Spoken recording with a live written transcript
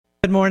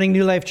Good morning,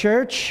 New Life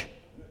Church.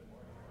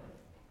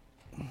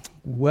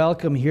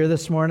 Welcome here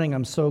this morning.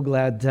 I'm so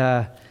glad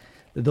that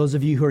those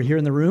of you who are here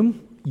in the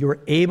room, you were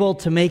able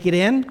to make it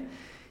in,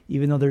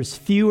 even though there's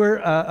fewer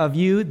of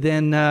you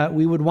than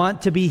we would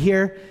want to be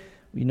here.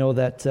 We know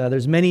that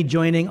there's many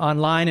joining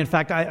online. In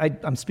fact,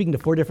 I'm speaking to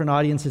 4 different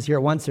audiences here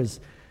at once. There's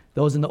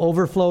those in the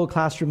Overflow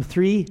Classroom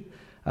 3.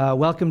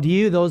 Welcome to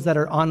you. Those that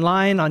are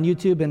online on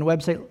YouTube and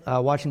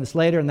website watching this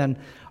later, and then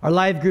our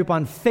live group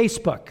on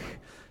Facebook.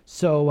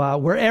 So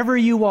wherever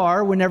you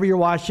are, whenever you're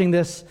watching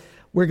this,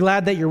 we're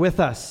glad that you're with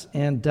us.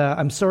 And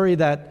I'm sorry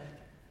that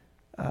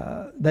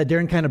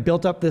Darren kind of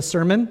built up this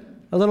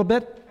sermon a little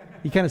bit.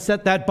 He kind of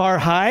set that bar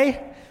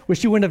high.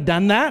 Wish you wouldn't have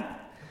done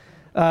that.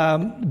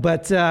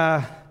 But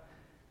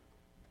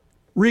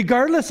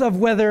regardless of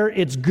whether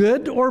it's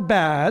good or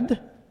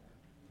bad,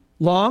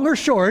 long or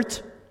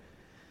short,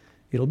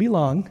 it'll be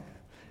long.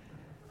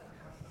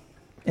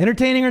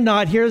 Entertaining or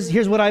not,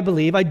 here's what I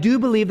believe. I do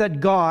believe that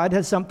God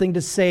has something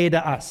to say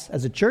to us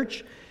as a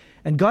church,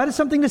 and God has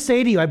something to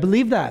say to you. I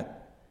believe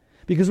that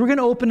because we're going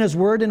to open His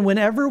Word, and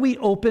whenever we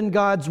open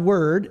God's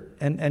Word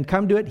and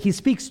come to it, He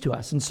speaks to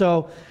us. And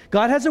so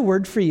God has a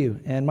word for you,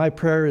 and my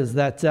prayer is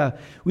that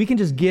we can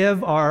just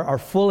give our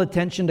full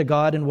attention to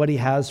God and what He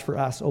has for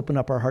us, open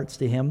up our hearts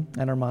to Him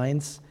and our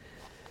minds.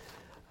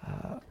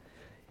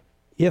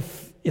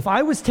 If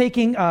I was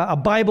taking a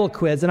Bible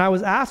quiz and I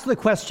was asked the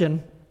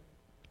question,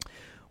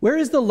 where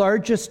is the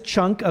largest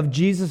chunk of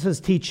Jesus'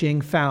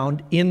 teaching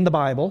found in the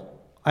Bible?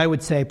 I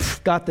would say,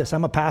 got this,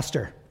 I'm a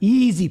pastor.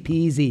 Easy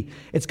peasy.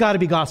 It's got to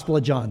be Gospel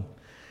of John.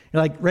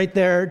 Like right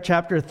there,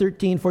 chapter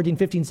 13, 14,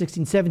 15,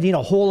 16, 17,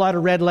 a whole lot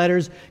of red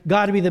letters.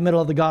 Got to be the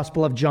middle of the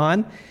Gospel of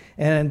John.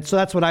 And so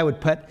that's what I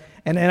would put.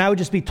 And I would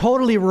just be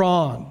totally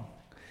wrong.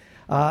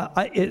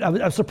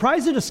 I'm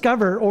surprised to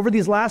discover over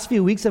these last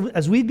few weeks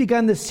as we've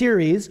begun this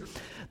series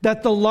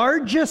that the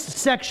largest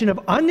section of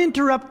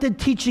uninterrupted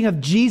teaching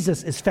of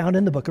Jesus is found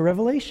in the book of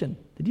Revelation.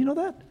 Did you know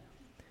that?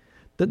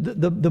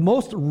 The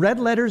most red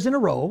letters in a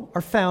row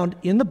are found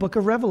in the book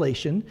of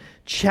Revelation,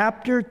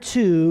 chapter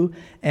 2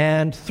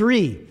 and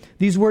 3.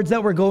 These words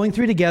that we're going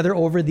through together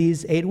over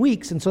these 8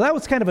 weeks. And so that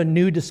was kind of a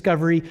new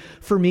discovery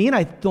for me, and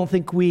I don't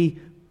think we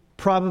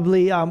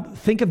probably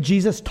think of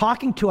Jesus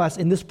talking to us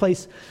in this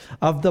place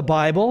of the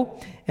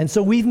Bible. And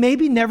so we've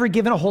maybe never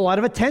given a whole lot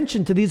of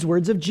attention to these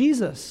words of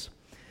Jesus.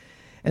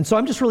 And so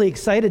I'm just really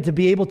excited to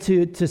be able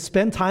to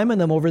spend time in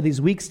them over these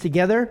weeks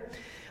together.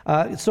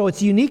 So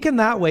it's unique in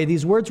that way,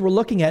 these words we're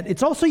looking at.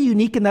 It's also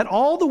unique in that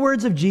all the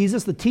words of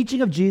Jesus, the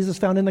teaching of Jesus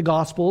found in the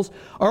Gospels,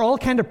 are all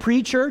kind of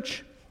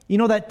pre-church. You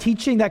know, that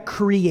teaching that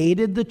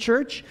created the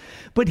church.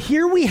 But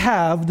here we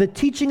have the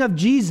teaching of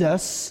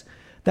Jesus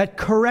that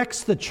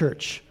corrects the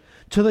church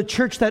to the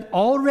church that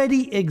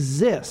already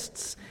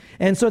exists.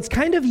 And so it's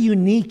kind of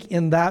unique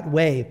in that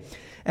way.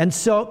 And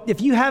so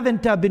if you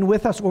haven't been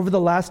with us over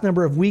the last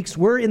number of weeks,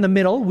 we're in the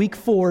middle, week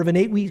 4 of an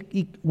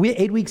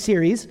 8-week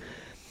series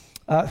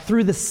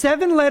through the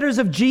 7 letters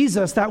of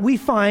Jesus that we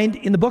find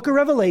in the book of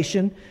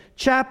Revelation,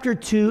 chapter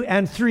 2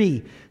 and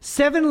 3.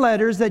 7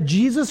 letters that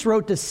Jesus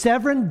wrote to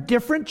 7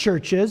 different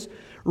churches,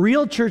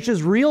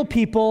 real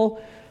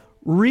people,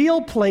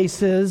 real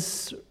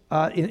places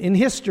in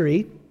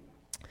history.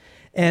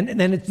 And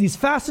then it's these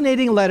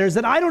fascinating letters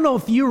that I don't know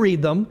if you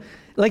read them.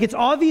 Like, it's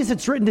obvious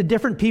it's written to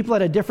different people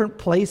at a different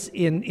place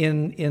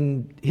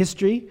in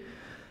history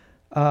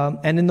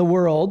and in the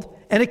world.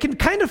 And it can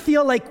kind of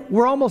feel like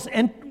we're almost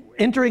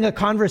entering a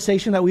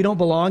conversation that we don't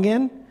belong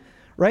in,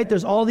 right?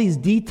 There's all these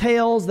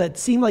details that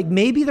seem like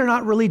maybe they're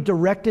not really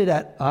directed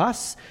at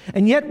us,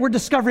 and yet we're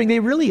discovering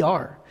they really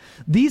are.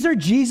 These are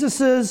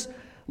Jesus's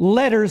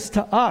letters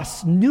to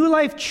us, New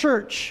Life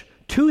Church,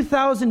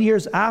 2,000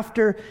 years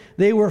after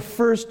they were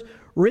first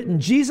written.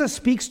 Jesus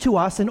speaks to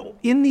us, and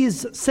in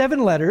these 7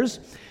 letters,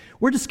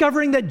 we're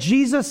discovering that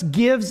Jesus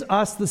gives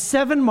us the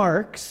 7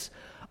 marks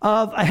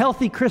of a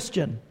healthy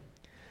Christian,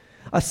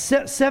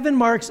 7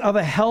 marks of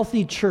a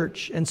healthy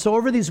church. And so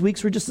over these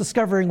weeks, we're just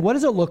discovering, what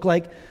does it look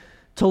like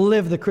to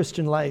live the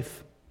Christian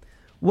life?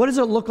 What does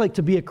it look like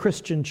to be a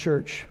Christian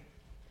church?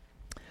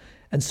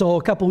 And so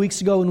a couple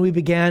weeks ago when we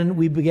began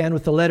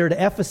with the letter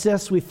to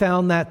Ephesus. We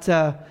found that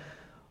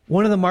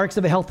one of the marks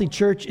of a healthy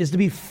church is to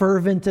be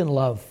fervent in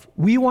love.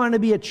 We want to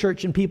be a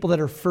church and people that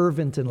are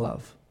fervent in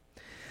love.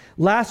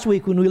 Last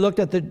week, when we looked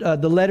at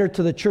the letter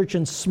to the church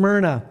in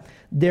Smyrna,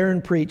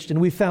 Darren preached,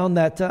 and we found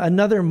that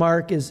another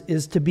mark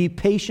is to be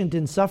patient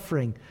in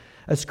suffering.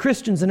 As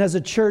Christians and as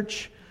a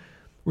church,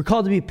 we're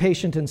called to be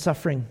patient in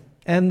suffering.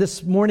 And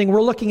this morning,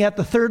 we're looking at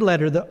the 3rd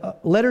letter, the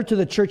letter to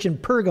the church in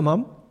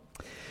Pergamum,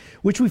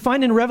 which we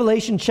find in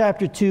Revelation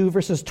chapter 2,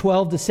 verses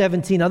 12 to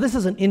 17. Now, this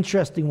is an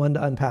interesting one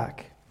to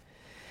unpack.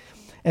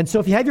 And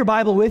so if you have your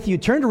Bible with you,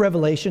 turn to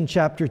Revelation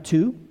chapter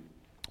 2.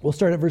 We'll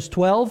start at verse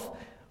 12.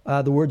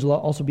 The words will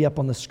also be up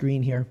on the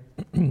screen here.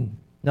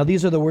 Now,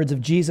 these are the words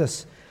of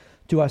Jesus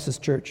to us as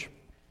church.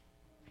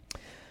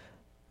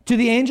 To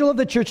the angel of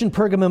the church in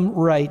Pergamum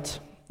write,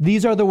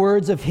 these are the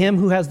words of him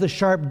who has the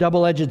sharp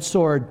double-edged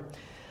sword.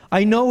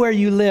 I know where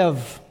you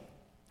live,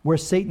 where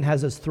Satan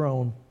has his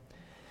throne.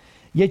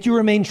 Yet you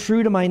remain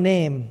true to my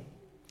name.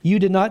 You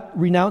did not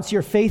renounce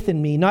your faith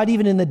in me, not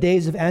even in the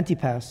days of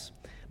Antipas,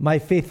 my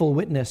faithful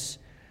witness,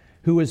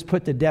 who was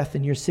put to death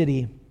in your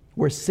city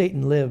where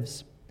Satan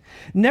lives.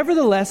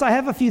 Nevertheless, I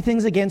have a few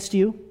things against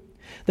you.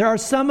 There are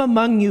some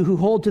among you who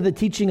hold to the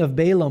teaching of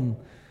Balaam,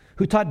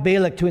 who taught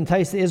Balak to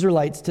entice the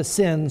Israelites to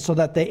sin so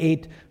that they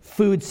ate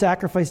food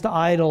sacrificed to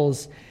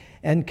idols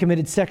and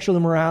committed sexual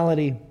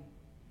immorality.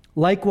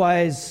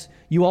 Likewise,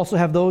 you also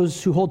have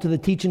those who hold to the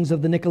teachings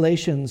of the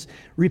Nicolaitans.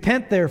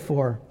 Repent,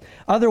 therefore.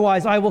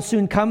 Otherwise, I will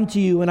soon come to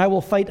you, and I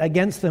will fight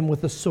against them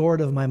with the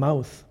sword of my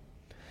mouth.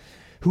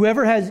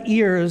 Whoever has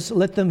ears,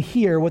 let them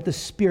hear what the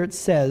Spirit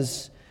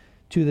says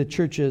to the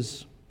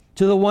churches.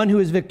 To the one who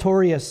is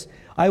victorious,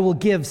 I will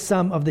give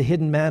some of the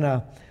hidden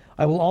manna.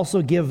 I will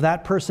also give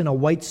that person a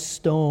white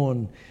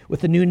stone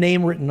with a new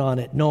name written on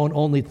it, known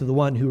only to the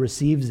one who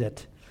receives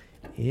it.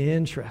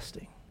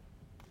 Interesting.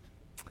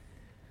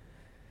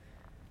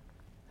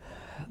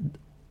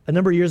 A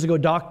number of years ago,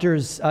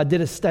 doctors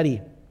did a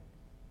study.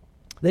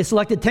 They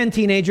selected 10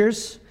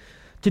 teenagers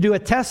to do a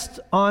test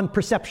on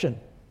perception.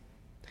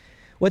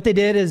 What they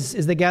did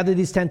is they gathered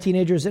these 10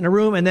 teenagers in a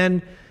room, and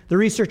then the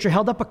researcher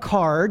held up a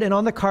card, and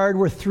on the card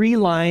were 3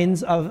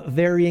 lines of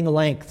varying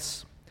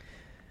lengths.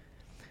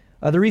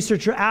 The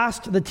researcher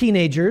asked the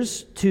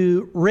teenagers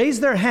to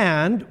raise their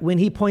hand when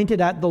he pointed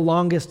at the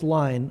longest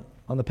line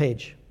on the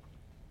page.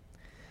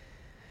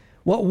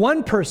 What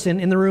one person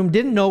in the room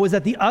didn't know was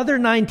that the other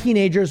 9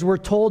 teenagers were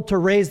told to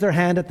raise their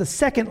hand at the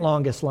second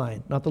longest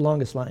line, not the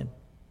longest line.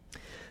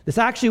 This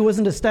actually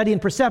wasn't a study in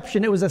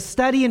perception, it was a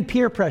study in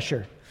peer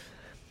pressure.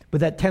 But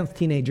that 10th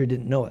teenager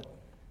didn't know it.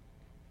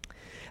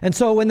 And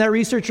so when that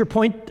researcher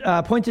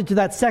pointed to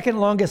that second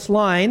longest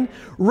line,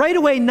 right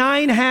away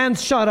 9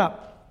 hands shot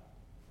up.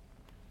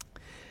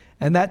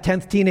 And that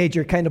 10th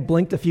teenager kind of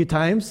blinked a few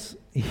times.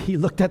 He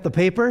looked at the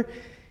paper.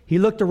 He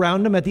looked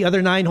around him at the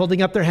other 9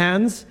 holding up their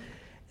hands.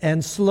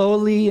 And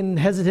slowly and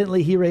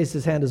hesitantly, he raised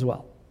his hand as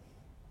well.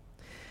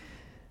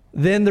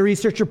 Then the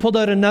researcher pulled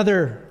out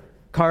another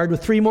card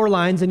with 3 more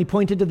lines, and he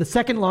pointed to the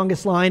second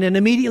longest line, and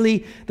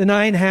immediately the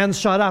 9 hands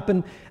shot up,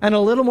 and a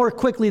little more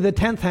quickly, the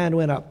 10th hand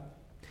went up.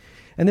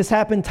 And this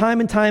happened time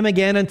and time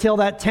again until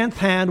that 10th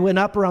hand went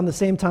up around the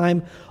same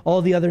time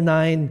all the other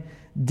 9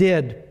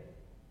 did.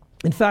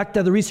 In fact,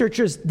 the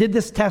researchers did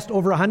this test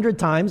over 100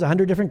 times,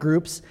 100 different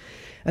groups,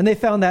 and they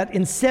found that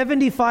in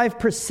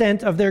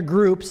 75% of their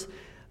groups,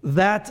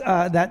 that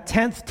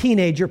 10th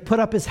teenager put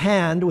up his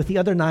hand with the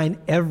other 9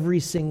 every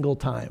single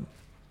time.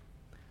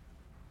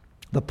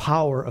 The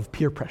power of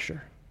peer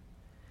pressure.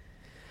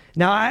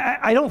 Now,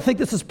 I don't think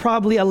this is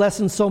probably a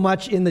lesson so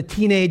much in the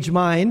teenage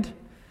mind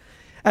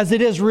as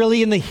it is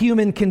really in the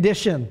human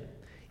condition.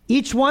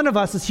 Each one of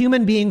us as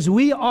human beings,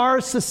 we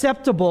are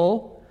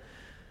susceptible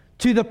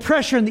to the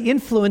pressure and the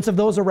influence of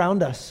those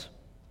around us.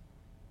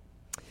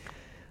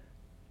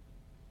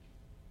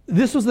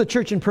 This was the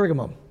church in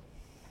Pergamum.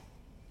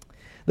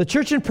 The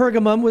church in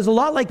Pergamum was a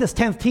lot like this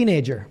 10th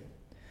teenager.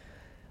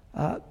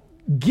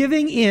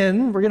 Giving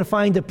in, we're going to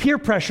find, to peer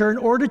pressure in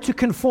order to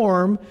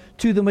conform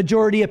to the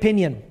majority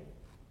opinion.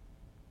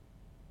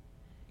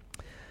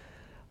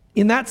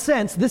 In that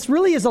sense, this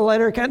really is a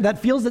letter that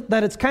feels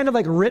that it's kind of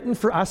like written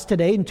for us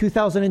today in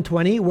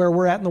 2020, where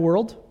we're at in the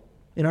world,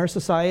 in our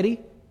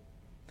society.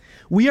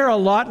 We are a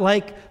lot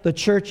like the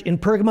church in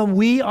Pergamum.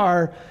 We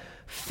are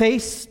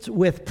faced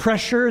with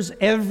pressures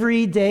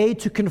every day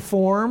to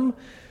conform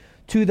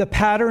to the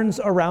patterns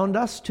around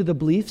us, to the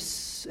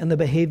beliefs and the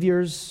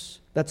behaviors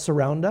that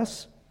surround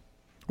us.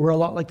 We're a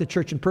lot like the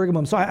church in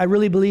Pergamum. So I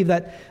really believe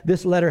that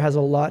this letter has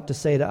a lot to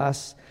say to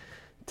us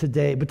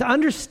today. But to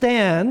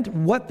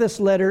understand what this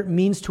letter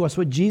means to us,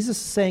 what Jesus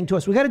is saying to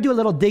us, we've got to do a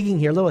little digging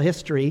here, a little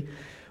history,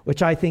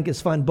 which I think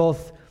is fun,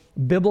 both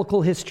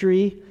biblical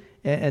history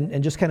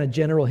and just kind of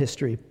general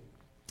history.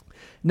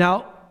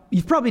 Now,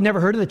 you've probably never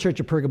heard of the church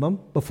of Pergamum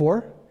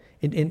before,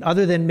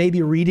 other than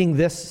maybe reading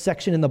this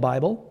section in the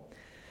Bible.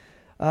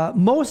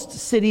 Most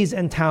cities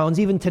and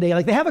towns, even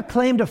today, they have a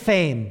claim to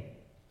fame,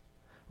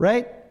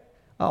 right?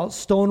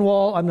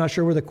 Stonewall, I'm not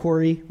sure, we're the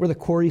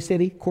quarry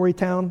city, quarry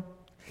town.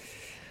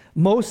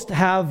 Most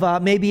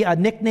have maybe a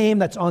nickname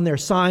that's on their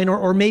sign,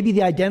 or maybe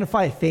they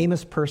identify a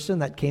famous person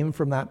that came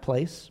from that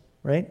place,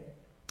 right?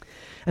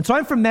 And so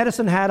I'm from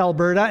Medicine Hat,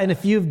 Alberta, and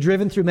if you've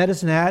driven through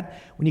Medicine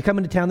Hat, when you come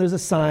into town, there's a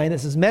sign that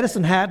says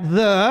Medicine Hat,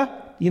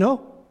 you know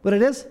what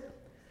it is?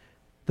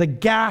 The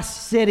gas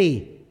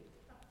city.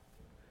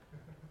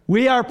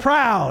 We are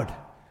proud.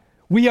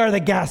 We are the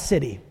gas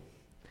city.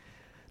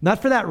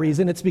 Not for that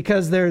reason. It's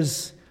because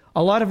there's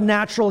a lot of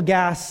natural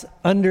gas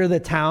under the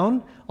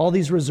town, all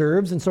these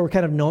reserves, and so we're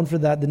kind of known for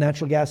that, the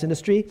natural gas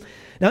industry.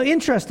 Now,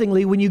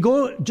 interestingly, when you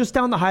go just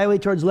down the highway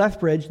towards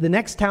Lethbridge, the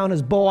next town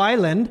is Bow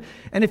Island,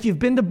 and if you've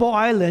been to Bow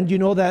Island, you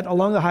know that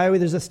along the highway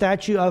there's a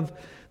statue of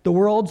the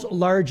world's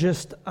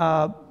largest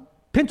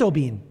pinto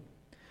bean,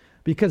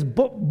 because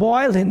Bow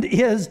Island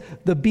is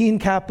the bean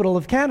capital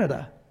of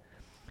Canada.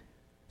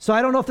 So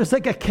I don't know if there's a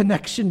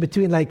connection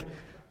between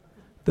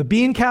the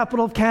bean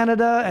capital of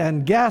Canada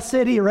and Gas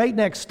City right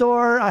next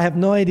door. I have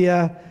no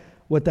idea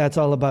what that's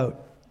all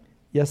about.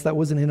 Yes, that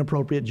was an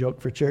inappropriate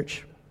joke for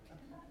church.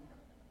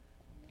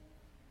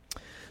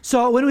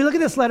 So when we look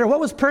at this letter, what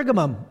was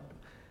Pergamum?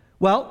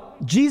 Well,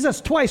 Jesus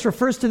twice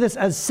refers to this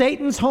as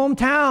Satan's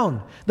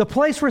hometown. The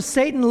place where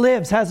Satan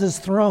lives has his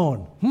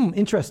throne.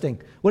 Interesting.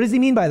 What does he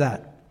mean by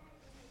that?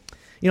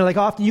 You know, like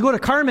often you go to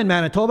Carmen,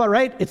 Manitoba,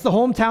 right? It's the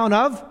hometown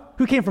of?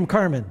 Who came from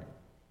Carmen?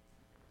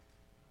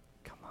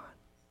 Come on.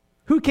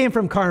 Who came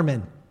from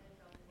Carmen?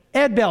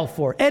 Ed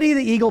Belfour. Eddie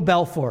the Eagle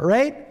Belfour,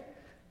 right?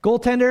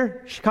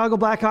 Goaltender, Chicago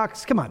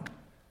Blackhawks. Come on.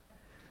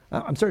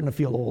 I'm starting to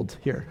feel old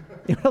here.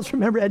 Anyone else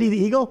remember Eddie the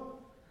Eagle?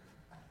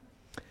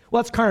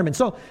 Well, that's Carmen.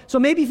 So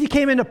maybe if you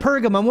came into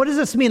Pergamum, what does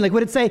this mean? Like,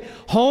 would it say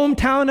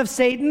hometown of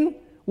Satan?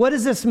 What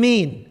does this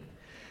mean?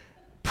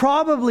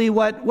 Probably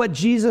what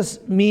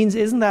Jesus means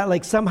isn't that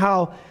like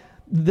somehow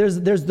there's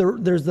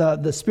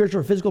the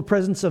spiritual or physical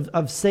presence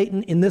of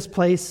Satan in this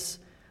place.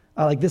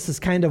 Like this is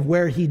kind of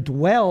where he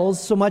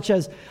dwells, so much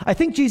as I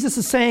think Jesus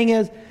is saying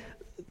is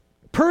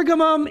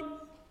Pergamum,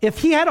 if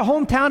he had a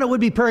hometown, it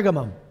would be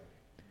Pergamum.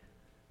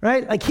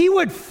 Right? Like he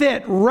would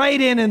fit right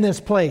in this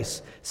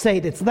place.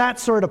 Satan. It's that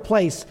sort of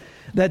place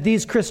that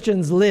these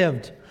Christians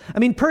lived. I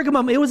mean,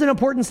 Pergamum, it was an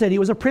important city. It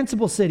was a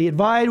principal city. It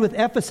vied with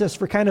Ephesus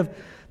for kind of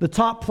the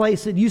top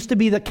place. It used to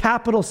be the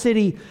capital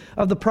city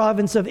of the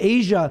province of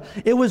Asia.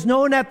 It was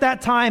known at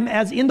that time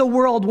as, in the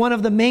world, one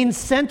of the main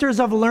centers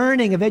of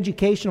learning, of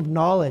education, of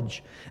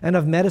knowledge, and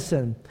of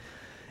medicine.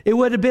 It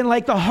would have been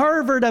like the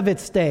Harvard of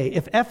its day.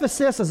 If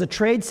Ephesus as a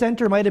trade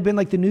center might have been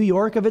like the New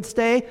York of its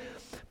day,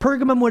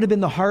 Pergamum would have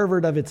been the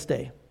Harvard of its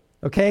day.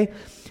 Okay?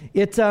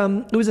 It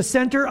was a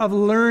center of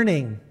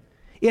learning.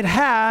 It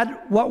had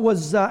what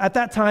was, at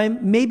that time,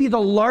 maybe the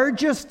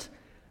largest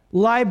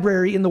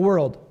library in the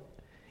world.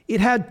 It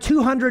had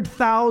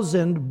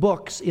 200,000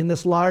 books in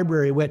this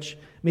library, which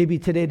maybe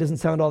today doesn't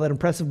sound all that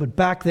impressive, but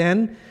back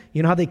then,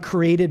 you know how they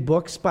created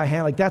books by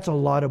hand? Like, that's a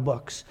lot of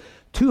books.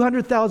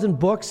 200,000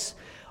 books,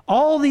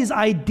 all these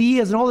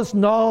ideas and all this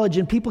knowledge,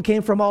 and people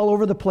came from all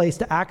over the place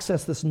to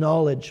access this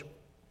knowledge.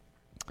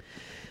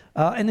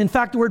 And in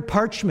fact, the word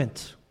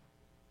parchment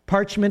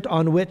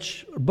on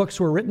which books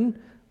were written,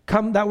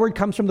 that word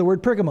comes from the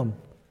word Pergamum.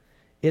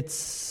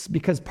 It's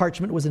because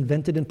parchment was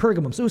invented in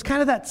Pergamum. So it was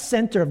kind of that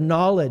center of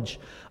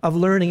knowledge, of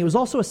learning. It was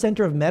also a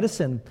center of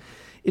medicine.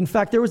 In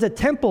fact, there was a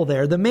temple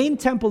there. The main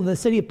temple in the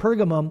city of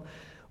Pergamum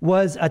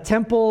was a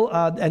temple,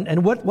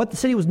 and what the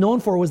city was known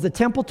for was the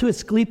temple to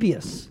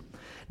Asclepius.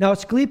 Now,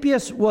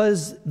 Asclepius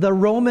was the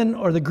Roman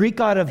or the Greek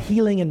god of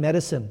healing and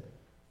medicine.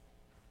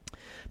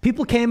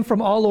 People came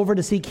from all over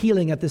to seek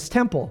healing at this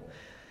temple.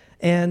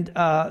 And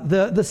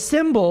the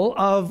symbol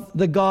of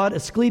the god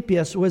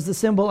Asclepius was the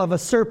symbol of a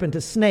serpent,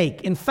 a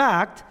snake. In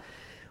fact,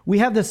 we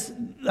have this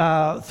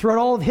throughout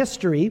all of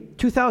history.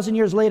 2,000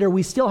 years later,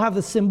 we still have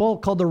the symbol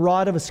called the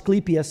rod of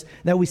Asclepius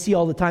that we see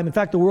all the time. In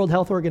fact, the World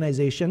Health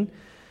Organization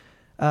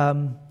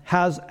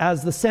has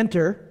as the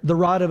center the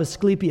rod of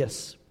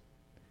Asclepius.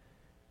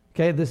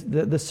 Okay,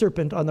 the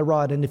serpent on the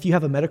rod. And if you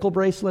have a medical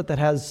bracelet that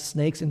has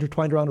snakes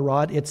intertwined around a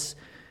rod, it's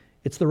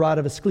the rod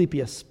of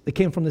Asclepius. It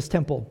came from this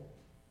temple.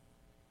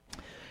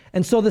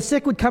 And so the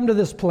sick would come to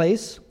this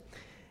place,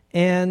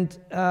 and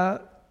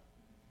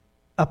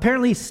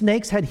apparently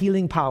snakes had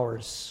healing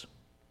powers.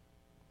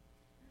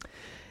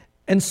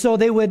 And so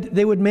they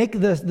would make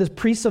the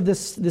priests of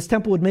this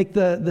temple would make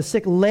the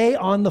sick lay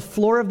on the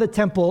floor of the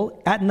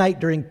temple at night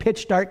during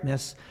pitch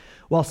darkness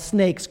while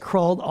snakes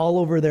crawled all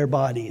over their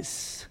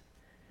bodies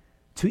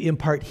to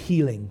impart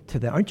healing to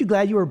them. Aren't you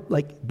glad you were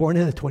born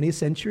in the 20th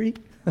century?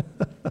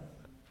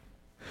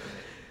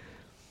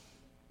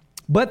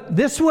 But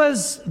this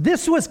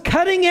was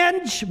cutting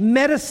edge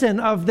medicine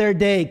of their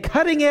day,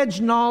 cutting edge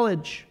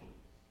knowledge.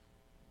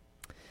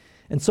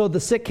 And so the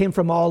sick came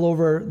from all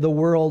over the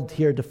world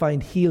here to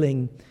find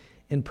healing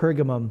in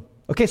Pergamum.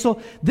 Okay,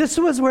 so this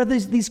was where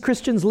these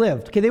Christians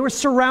lived. Okay, they were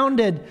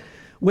surrounded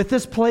with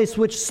this place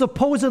which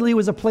supposedly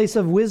was a place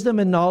of wisdom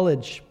and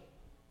knowledge.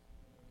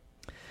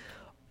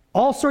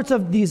 All sorts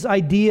of these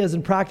ideas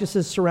and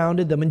practices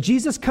surrounded them. And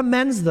Jesus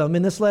commends them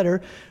in this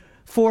letter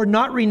for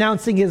not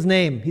renouncing his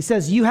name. He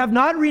says, "You have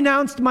not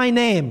renounced my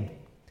name.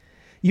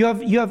 You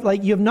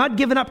have not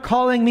given up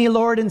calling me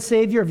Lord and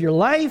Savior of your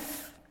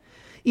life.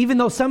 Even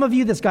though some of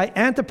you, this guy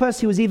Antipas,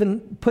 he was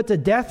even put to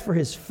death for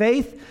his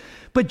faith."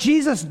 But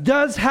Jesus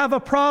does have a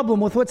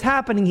problem with what's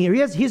happening here. He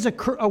has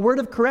a word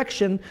of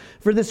correction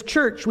for this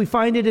church. We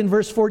find it in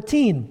verse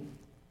 14.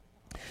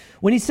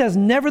 When he says,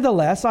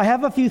 "Nevertheless, I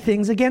have a few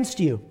things against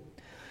you.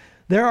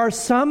 There are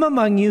some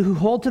among you who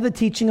hold to the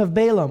teaching of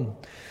Balaam,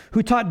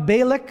 who taught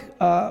Balak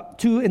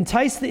to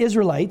entice the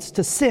Israelites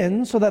to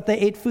sin so that they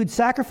ate food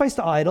sacrificed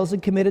to idols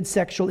and committed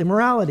sexual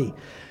immorality."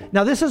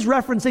 Now, this is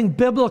referencing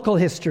biblical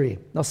history.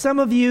 Now, some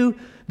of you,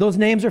 those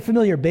names are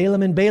familiar,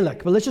 Balaam and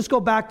Balak. But let's just go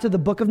back to the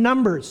book of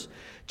Numbers,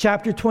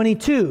 chapter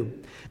 22.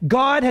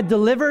 God had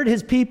delivered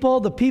his people,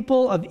 the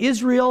people of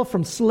Israel,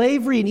 from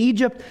slavery in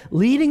Egypt,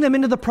 leading them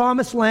into the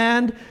promised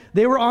land.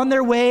 They were on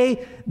their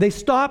way. They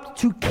stopped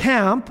to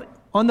camp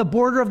on the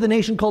border of the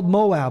nation called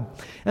Moab.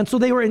 And so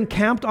they were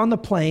encamped on the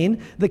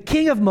plain. The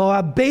king of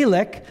Moab,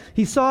 Balak,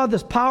 he saw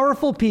this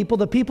powerful people,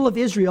 the people of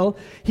Israel.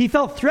 He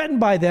felt threatened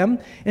by them.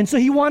 And so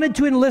he wanted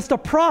to enlist a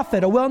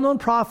prophet, a well-known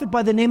prophet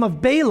by the name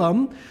of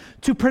Balaam,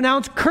 to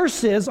pronounce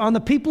curses on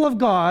the people of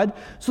God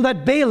so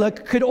that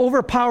Balak could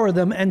overpower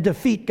them and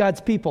defeat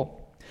God's people.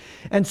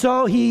 And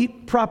so he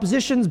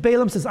propositions,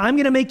 Balaam says, I'm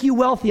going to make you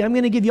wealthy. I'm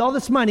going to give you all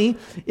this money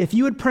if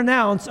you would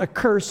pronounce a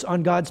curse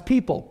on God's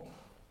people.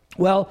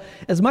 Well,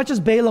 as much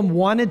as Balaam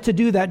wanted to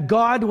do that,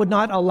 God would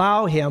not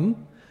allow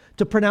him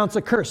to pronounce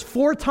a curse.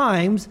 4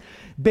 times,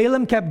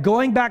 Balaam kept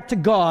going back to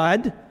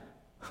God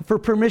for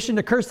permission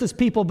to curse this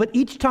people, but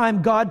each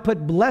time God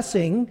put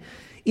blessing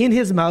in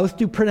his mouth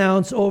to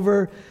pronounce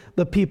over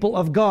the people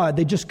of God.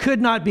 They just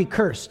could not be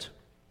cursed.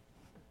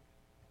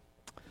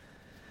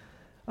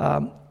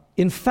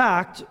 In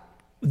fact,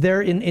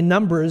 there in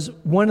Numbers,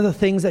 one of the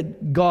things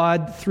that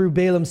God, through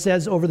Balaam,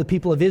 says over the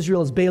people of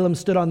Israel as Balaam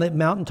stood on the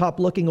mountaintop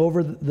looking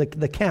over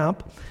the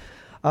camp,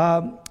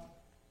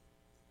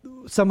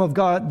 some of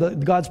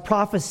God's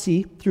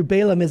prophecy through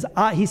Balaam is,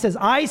 he says,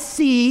 I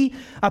see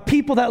a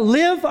people that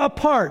live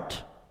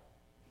apart,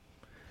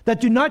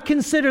 that do not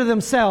consider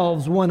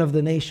themselves one of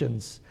the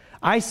nations.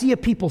 I see a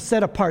people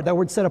set apart. That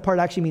word set apart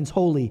actually means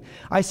holy.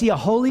 I see a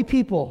holy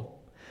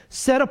people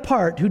set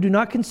apart who do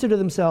not consider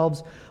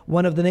themselves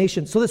one of the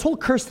nations. So this whole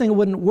curse thing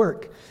wouldn't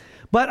work.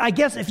 But I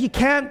guess if you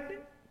can't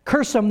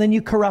curse them, then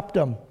you corrupt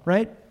them,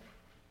 right?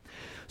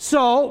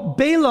 So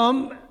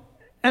Balaam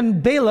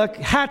and Balak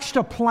hatched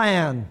a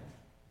plan.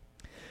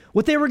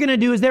 What they were going to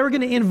do is they were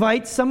going to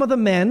invite some of the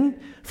men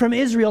from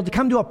Israel to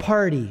come to a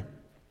party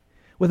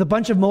with a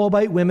bunch of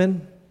Moabite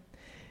women.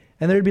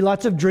 And there would be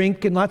lots of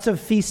drink and lots of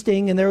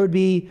feasting, and there would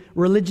be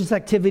religious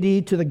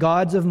activity to the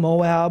gods of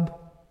Moab.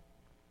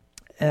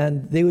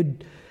 And they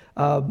would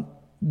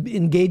be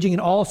engaging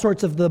in all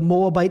sorts of the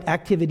Moabite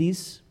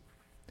activities.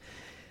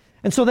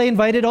 And so they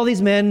invited all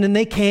these men, and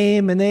they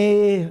came, and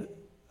they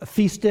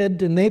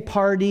feasted, and they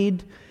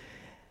partied,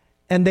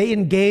 and they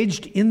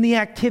engaged in the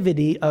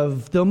activity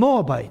of the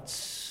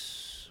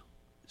Moabites.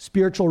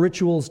 Spiritual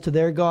rituals to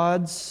their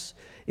gods,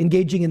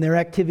 engaging in their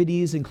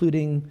activities,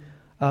 including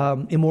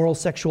immoral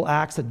sexual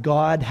acts that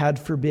God had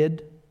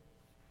forbid.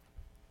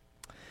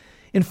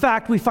 In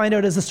fact, we find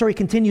out as the story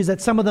continues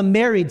that some of them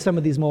married some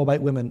of these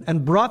Moabite women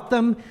and brought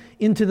them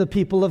into the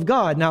people of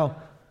God.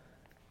 Now,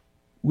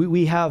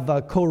 we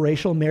have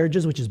co-racial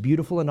marriages, which is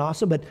beautiful and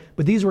awesome, but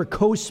these were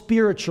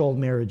co-spiritual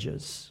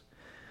marriages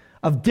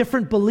of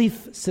different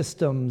belief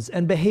systems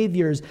and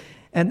behaviors.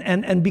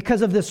 And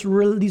because of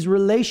these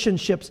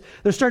relationships,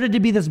 there started to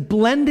be this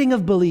blending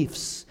of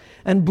beliefs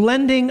and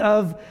blending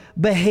of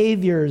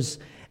behaviors.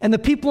 And the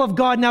people of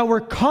God now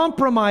were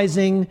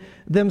compromising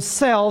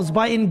themselves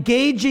by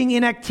engaging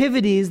in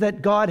activities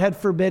that God had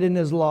forbidden in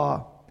His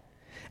law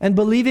and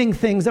believing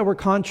things that were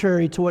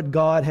contrary to what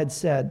God had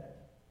said.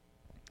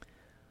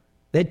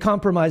 They'd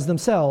compromised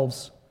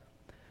themselves.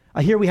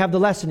 Here we have the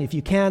lesson. If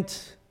you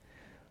can't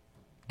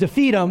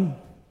defeat them,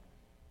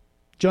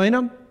 join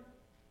them.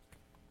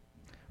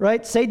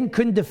 Right? Satan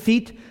couldn't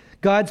defeat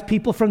God's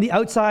people from the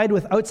outside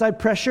with outside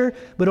pressure,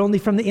 but only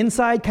from the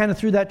inside, kind of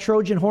through that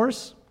Trojan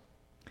horse.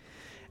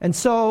 And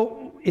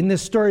so, in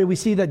this story, we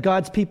see that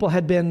God's people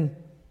had been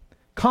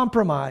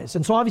compromised.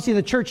 And so, obviously,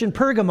 the church in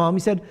Pergamum, he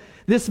said,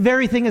 this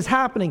very thing is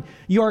happening.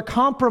 You are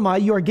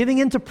compromised. You are giving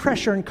into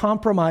pressure and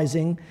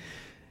compromising,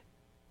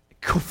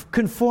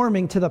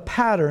 conforming to the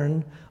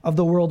pattern of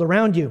the world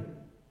around you.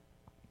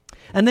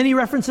 And then he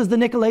references the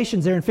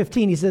Nicolaitans there in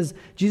 15. He says,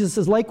 Jesus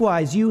says,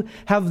 likewise, you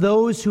have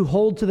those who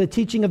hold to the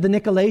teaching of the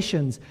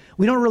Nicolaitans.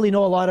 We don't really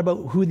know a lot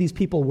about who these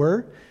people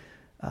were.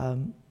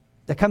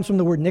 That comes from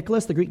the word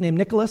Nicholas, the Greek name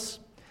Nicholas.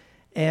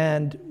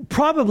 And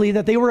probably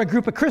that they were a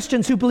group of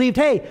Christians who believed,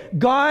 hey,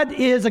 God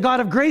is a God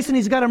of grace and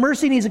He's a God of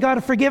mercy and He's a God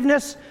of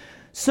forgiveness.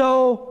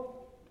 So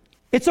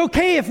it's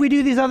okay if we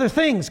do these other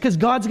things because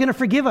God's going to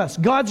forgive us.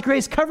 God's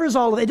grace covers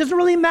all of it. It doesn't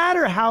really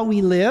matter how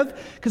we live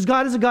because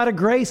God is a God of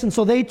grace. And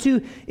so they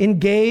too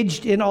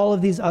engaged in all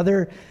of these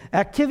other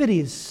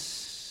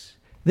activities.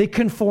 They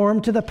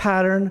conformed to the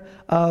pattern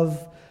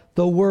of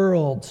the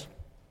world.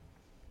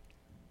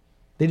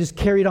 They just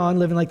carried on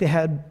living like they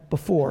had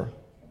before.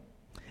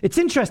 It's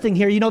interesting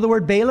here, you know the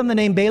word Balaam, the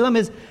name Balaam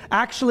is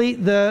actually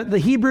the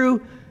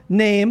Hebrew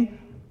name,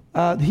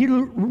 the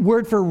Hebrew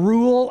word for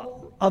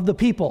rule of the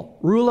people,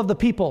 rule of the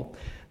people.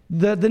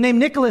 The name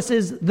Nicholas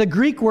is the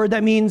Greek word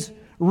that means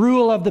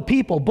rule of the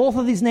people. Both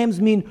of these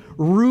names mean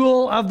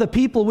rule of the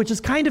people, which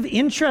is kind of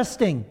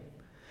interesting.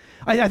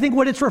 I think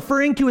what it's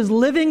referring to is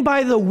living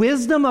by the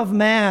wisdom of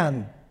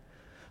man.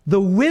 The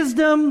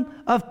wisdom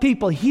of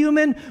people,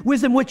 human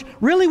wisdom, which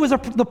really was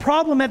the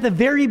problem at the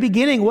very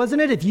beginning,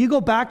 wasn't it? If you go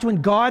back to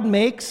when God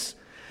makes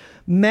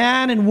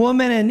man and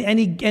woman and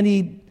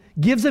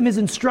gives them his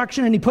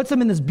instruction, and he puts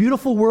them in this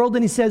beautiful world,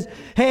 and he says,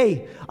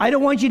 hey, I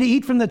don't want you to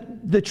eat from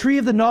the tree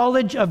of the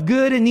knowledge of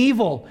good and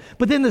evil.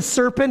 But then the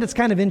serpent, it's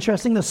kind of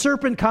interesting, the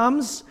serpent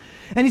comes,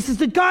 and he says,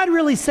 did God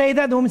really say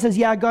that? The woman says,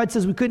 yeah, God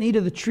says we couldn't eat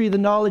of the tree of the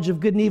knowledge of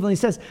good and evil. And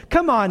he says,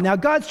 come on now,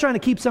 God's trying to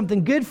keep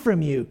something good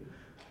from you,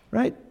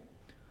 right?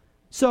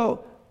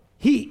 So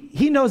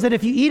he knows that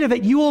if you eat of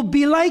it, you will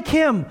be like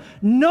him,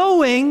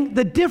 knowing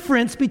the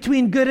difference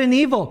between good and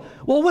evil.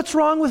 Well, what's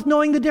wrong with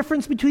knowing the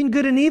difference between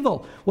good and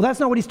evil? Well, that's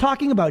not what he's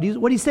talking about.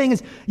 What he's saying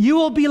is, you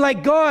will be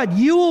like God.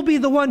 You will be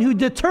the one who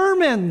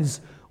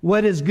determines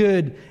what is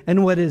good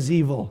and what is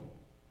evil.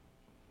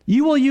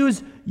 You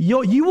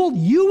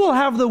will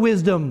have the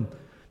wisdom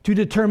to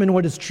determine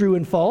what is true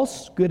and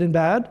false, good and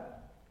bad.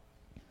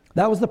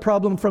 That was the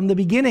problem from the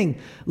beginning,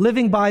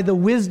 living by the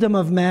wisdom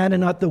of man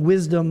and not the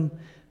wisdom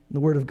the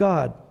Word of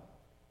God.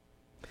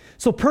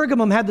 So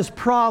Pergamum had this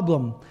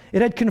problem.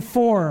 It had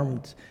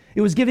conformed.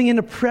 It was giving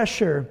into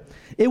pressure.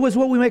 It was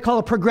what we might call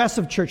a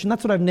progressive church, and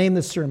that's what I've named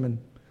this sermon,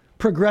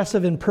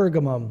 Progressive in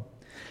Pergamum.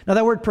 Now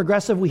that word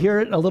progressive, we hear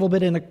it a little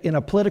bit in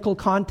a political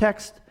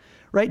context,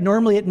 right?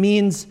 Normally it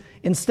means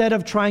instead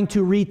of trying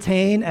to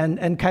retain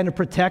and kind of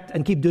protect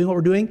and keep doing what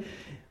we're doing,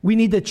 we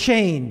need to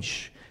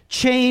change.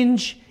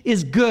 Change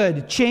is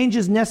good. Change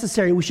is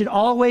necessary. We should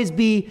always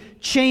be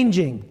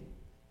changing.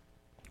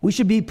 We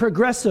should be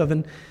progressive,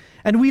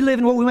 and we live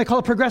in what we might call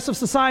a progressive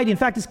society. In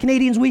fact, as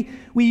Canadians, we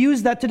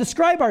use that to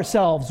describe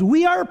ourselves.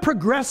 We are a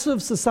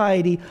progressive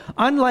society,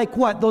 unlike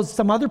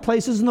some other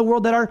places in the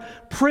world that are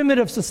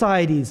primitive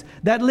societies,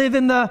 that live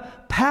in the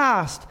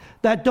past,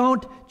 that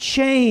don't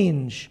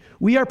change.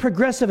 We are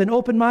progressive and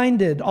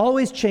open-minded,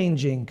 always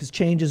changing, because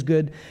change is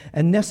good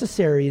and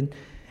necessary. And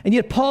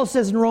yet Paul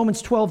says in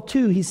Romans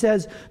 12:2, he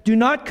says, do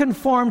not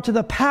conform to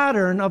the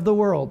pattern of the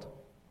world,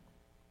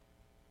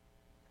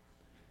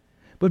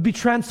 but be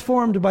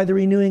transformed by the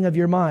renewing of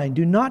your mind.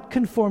 Do not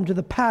conform to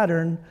the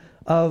pattern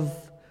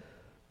of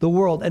the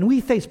world. And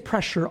we face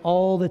pressure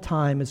all the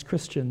time as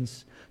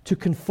Christians to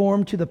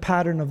conform to the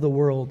pattern of the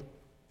world.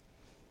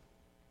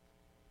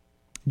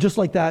 Just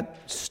like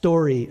that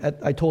story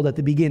I told at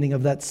the beginning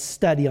of that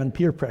study on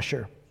peer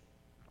pressure.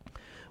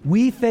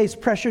 We face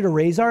pressure to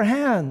raise our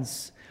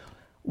hands.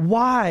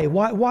 Why?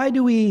 Why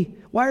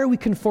are we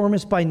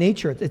conformists by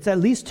nature? It's at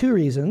least two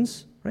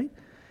reasons, right?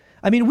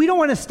 I mean, we don't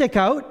want to stick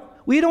out.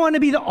 We don't want to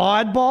be the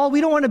oddball.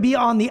 We don't want to be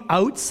on the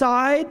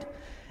outside.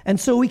 And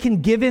so we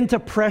can give in to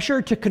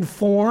pressure to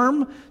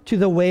conform to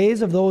the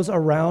ways of those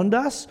around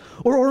us.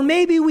 Or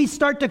maybe we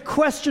start to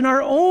question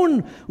our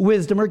own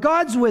wisdom or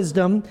God's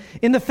wisdom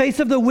in the face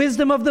of the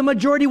wisdom of the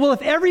majority. Well,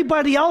 if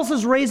everybody else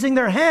is raising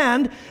their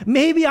hand,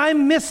 maybe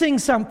I'm missing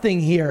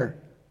something here.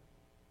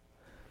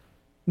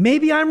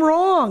 Maybe I'm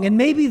wrong, and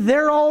maybe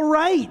they're all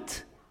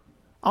right.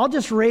 I'll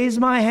just raise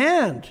my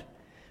hand.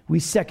 We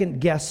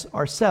second guess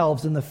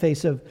ourselves in the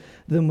face of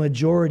the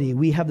majority.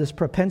 We have this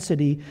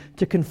propensity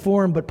to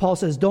conform, but Paul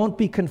says, don't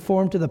be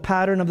conformed to the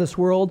pattern of this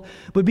world,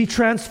 but be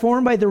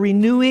transformed by the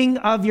renewing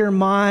of your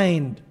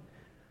mind.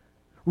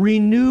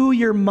 Renew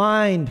your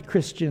mind,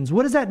 Christians.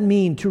 What does that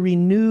mean, to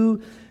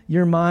renew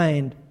your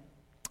mind?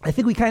 I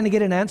think we kind of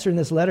get an answer in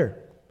this letter.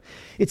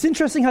 It's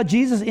interesting how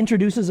Jesus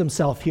introduces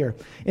himself here.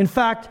 In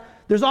fact,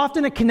 there's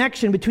often a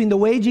connection between the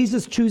way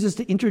Jesus chooses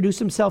to introduce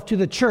himself to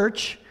the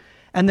church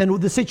and then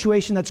the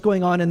situation that's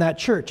going on in that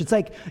church. It's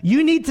like,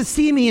 you need to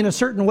see me in a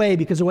certain way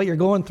because of what you're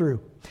going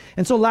through.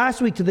 And so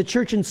last week to the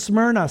church in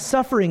Smyrna,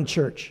 suffering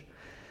church,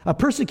 a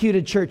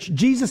persecuted church,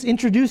 Jesus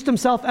introduced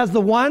himself as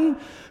the one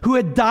who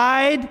had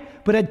died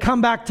but had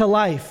come back to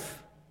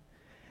life.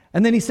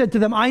 And then he said to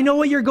them, I know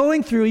what you're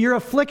going through, your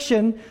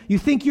affliction. You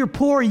think you're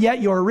poor,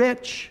 yet you're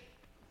rich.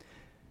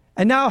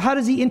 And now, how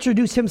does he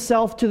introduce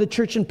himself to the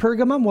church in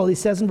Pergamum? Well, he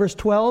says in verse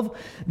 12,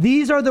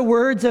 these are the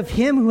words of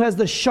him who has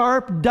the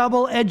sharp,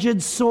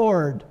 double-edged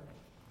sword.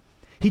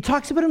 He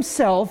talks about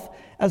himself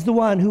as the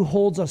one who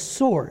holds a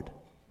sword.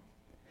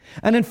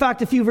 And in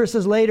fact, a few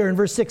verses later, in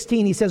verse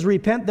 16, he says,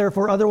 repent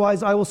therefore,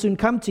 otherwise I will soon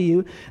come to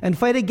you and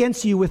fight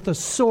against you with the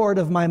sword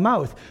of my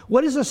mouth.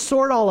 What is a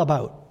sword all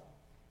about?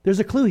 There's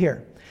a clue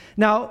here.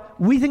 Now,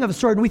 we think of a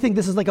sword and we think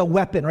this is like a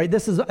weapon, right?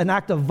 This is an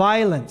act of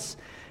violence.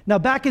 Now,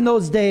 back in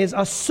those days,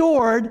 a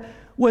sword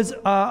was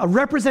a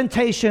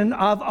representation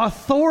of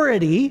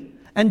authority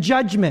and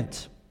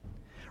judgment.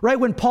 Right?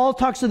 When Paul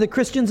talks to the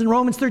Christians in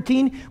Romans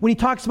 13, when he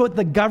talks about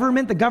the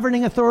government, the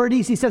governing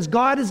authorities, he says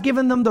God has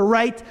given them the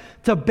right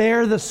to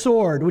bear the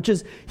sword, which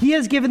is, he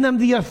has given them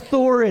the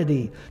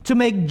authority to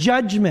make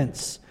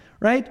judgments,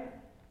 right?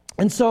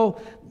 And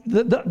so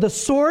the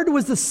sword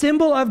was the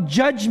symbol of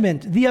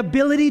judgment, the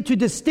ability to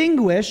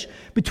distinguish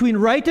between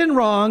right and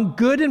wrong,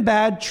 good and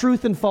bad,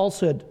 truth and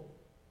falsehood.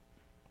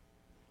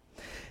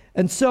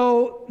 And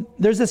so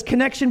there's this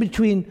connection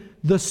between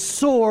the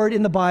sword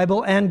in the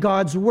Bible and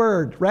God's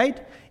word,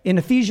 right? In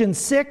Ephesians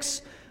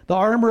 6, the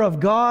armor of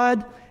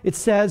God, it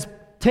says,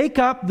 take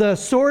up the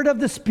sword of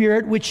the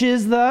Spirit, which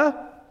is the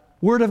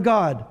word of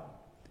God.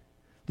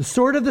 The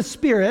sword of the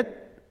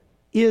Spirit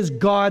is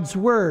God's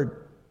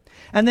word.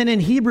 And then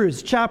in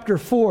Hebrews chapter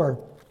 4,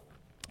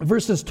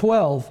 verses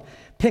 12,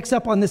 picks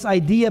up on this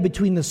idea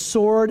between the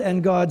sword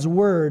and God's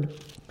word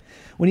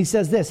when he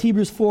says this,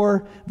 Hebrews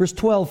 4, verse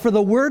 12, "For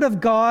the word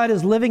of God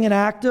is living and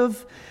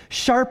active,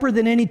 sharper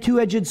than any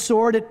two-edged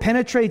sword. It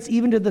penetrates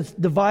even to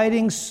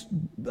dividing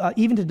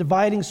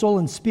soul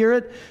and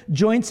spirit,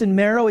 joints and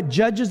marrow. It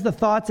judges the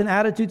thoughts and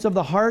attitudes of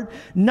the heart.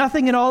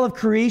 Nothing in all of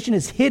creation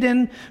is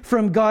hidden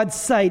from God's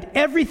sight.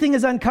 Everything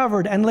is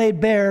uncovered and laid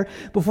bare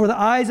before the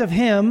eyes of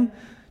him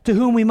to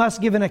whom we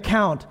must give an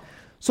account."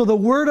 So the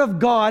word of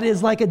God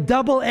is like a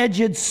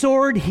double-edged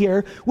sword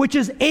here, which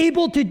is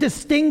able to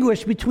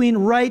distinguish between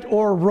right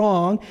or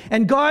wrong.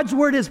 And God's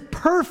word is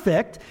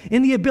perfect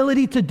in the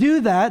ability to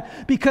do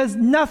that because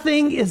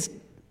nothing is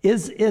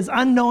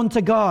unknown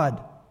to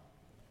God,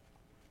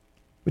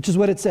 which is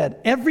what it said.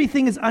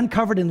 Everything is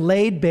uncovered and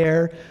laid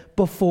bare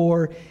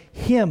before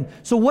him.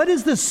 So what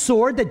is the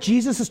sword that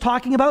Jesus is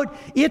talking about?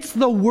 It's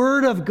the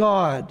word of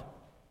God.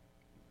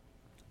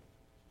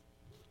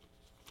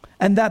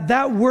 And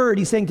that word,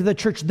 he's saying to the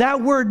church,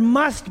 that word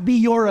must be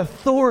your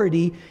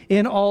authority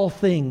in all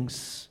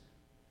things.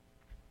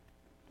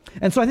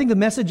 And so I think the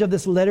message of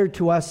this letter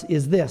to us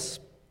is this.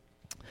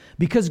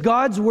 Because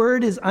God's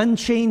word is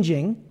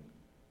unchanging,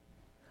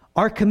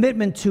 our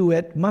commitment to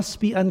it must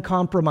be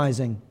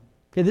uncompromising.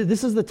 Okay,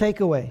 this is the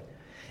takeaway.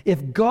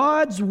 If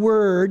God's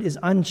word is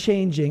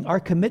unchanging, our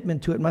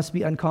commitment to it must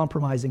be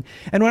uncompromising.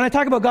 And when I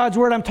talk about God's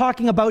word, I'm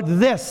talking about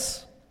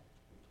this.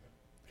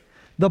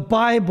 The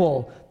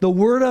Bible, the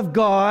Word of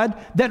God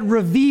that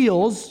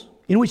reveals,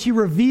 in which he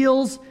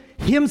reveals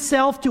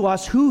himself to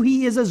us, who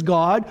he is as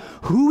God,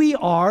 who we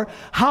are,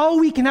 how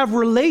we can have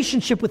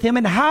relationship with him,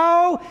 and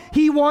how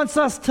he wants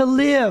us to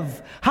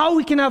live, how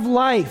we can have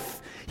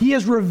life. He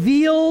has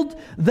revealed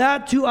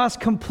that to us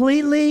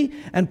completely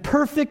and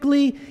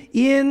perfectly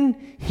in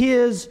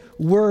his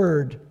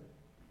Word.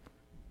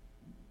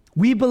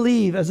 We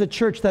believe as a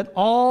church that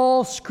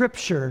all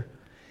Scripture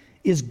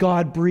is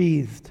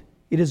God-breathed.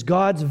 It is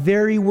God's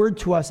very word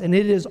to us, and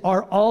it is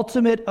our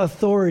ultimate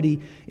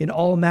authority in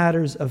all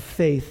matters of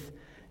faith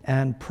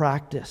and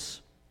practice.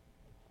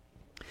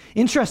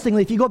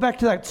 Interestingly, if you go back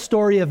to that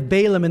story of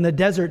Balaam in the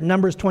desert in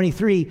Numbers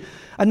 23,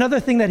 another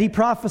thing that he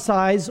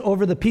prophesies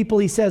over the people,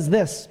 he says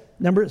this,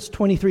 Numbers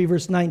 23,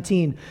 verse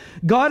 19,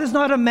 "God is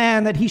not a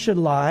man that he should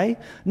lie,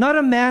 not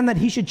a man that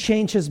he should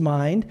change his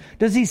mind.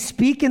 Does he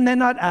speak and then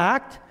not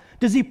act?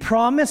 Does he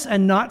promise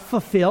and not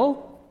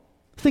fulfill?"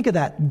 Think of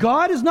that.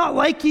 God is not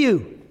like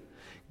you.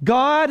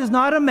 God is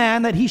not a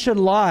man that he should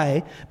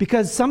lie,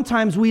 because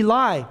sometimes we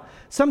lie.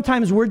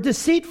 Sometimes we're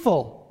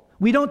deceitful.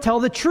 We don't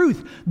tell the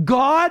truth.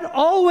 God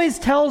always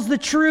tells the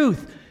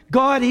truth.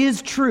 God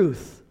is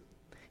truth.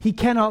 He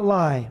cannot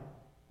lie.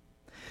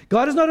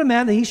 God is not a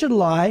man that he should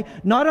lie,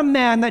 not a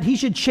man that he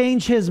should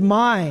change his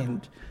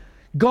mind.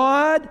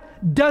 God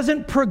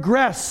doesn't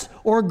progress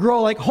or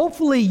grow. Like,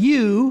 hopefully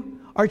you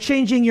are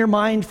changing your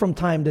mind from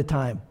time to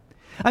time.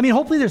 I mean,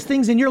 hopefully there's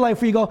things in your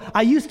life where you go,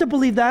 I used to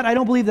believe that, I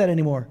don't believe that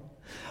anymore.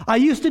 I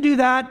used to do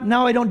that,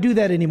 now I don't do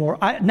that anymore.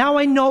 Now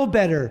I know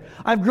better.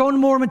 I've grown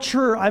more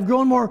mature. I've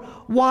grown more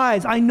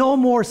wise. I know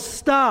more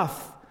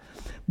stuff.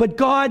 But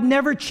God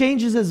never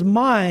changes his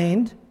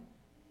mind.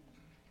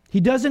 He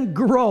doesn't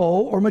grow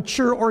or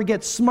mature or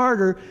get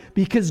smarter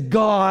because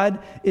God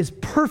is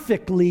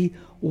perfectly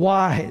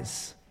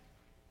wise.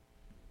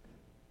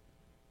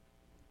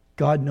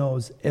 God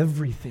knows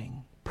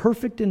everything.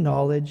 Perfect in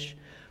knowledge,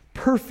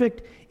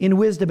 perfect in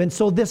wisdom. And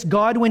so this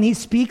God, when he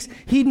speaks,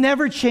 he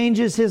never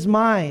changes his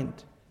mind.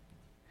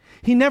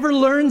 He never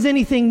learns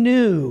anything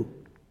new,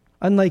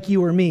 unlike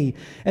you or me.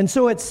 And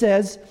so it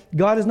says,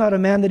 God is not a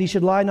man that he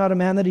should lie, not a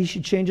man that he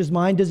should change his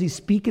mind. Does he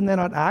speak and then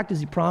not act?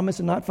 Does he promise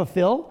and not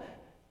fulfill?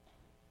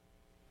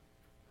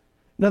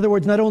 In other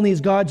words, not only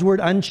is God's word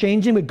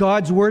unchanging, but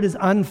God's word is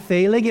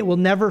unfailing. It will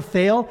never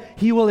fail.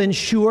 He will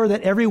ensure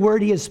that every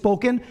word he has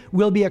spoken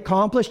will be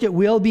accomplished. It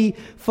will be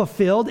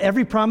fulfilled.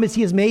 Every promise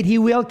he has made, he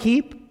will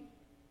keep.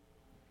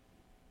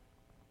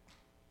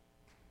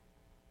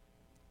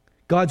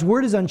 God's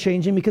word is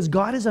unchanging because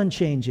God is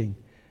unchanging.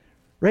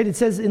 Right? It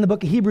says in the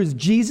book of Hebrews,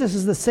 Jesus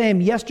is the same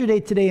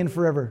yesterday, today, and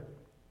forever.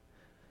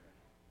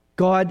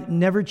 God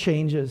never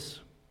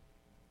changes.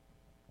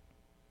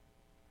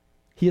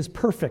 He is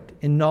perfect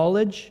in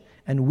knowledge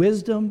and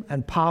wisdom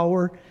and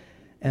power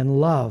and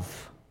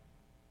love.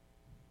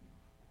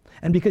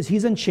 And because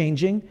he's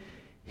unchanging,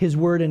 his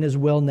word and his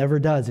will never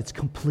does. It's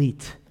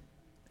complete.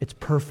 It's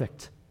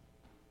perfect.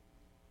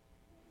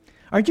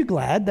 Aren't you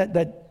glad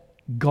that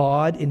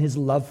God, in his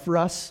love for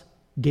us,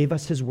 gave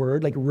us his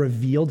word, like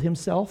revealed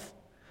himself,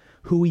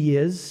 who he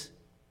is,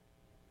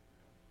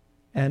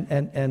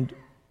 and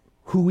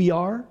who we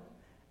are,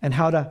 and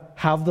how to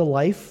have the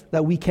life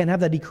that we can have,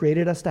 that he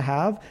created us to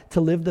have,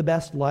 to live the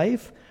best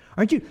life?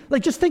 Aren't you,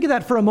 just think of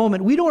that for a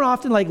moment. We don't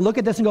often look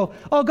at this and go,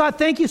 oh God,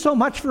 thank you so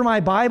much for my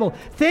Bible.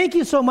 Thank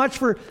you so much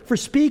for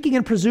speaking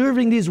and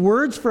preserving these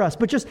words for us.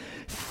 But just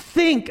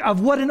think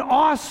of what an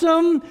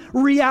awesome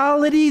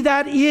reality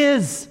that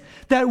is,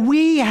 that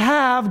we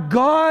have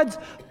God's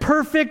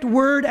perfect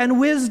word and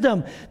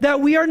wisdom, that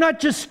we are not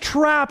just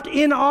trapped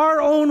in our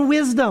own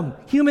wisdom,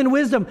 human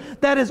wisdom,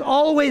 that is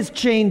always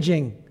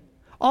changing.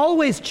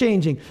 Always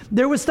changing.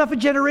 There was stuff a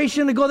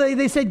generation ago that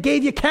they said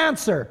gave you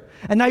cancer,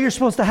 and now you're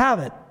supposed to have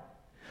it.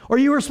 Or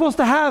you were supposed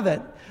to have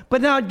it,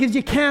 but now it gives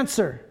you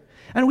cancer.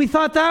 And we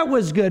thought that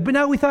was good, but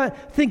now we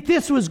think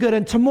this was good,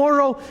 and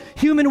tomorrow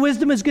human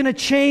wisdom is going to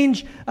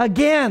change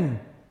again.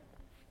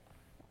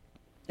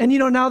 And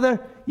now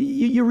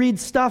you read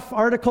stuff,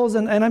 articles,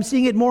 and I'm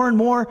seeing it more and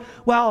more.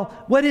 Well,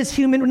 what is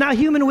human? Now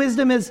human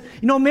wisdom is,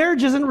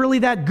 marriage isn't really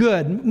that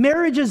good.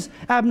 Marriage is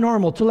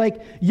abnormal. To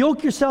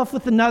yoke yourself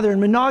with another and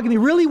monogamy.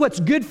 Really what's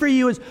good for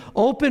you is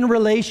open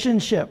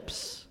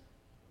relationships.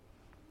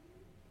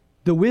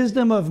 The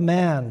wisdom of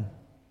man,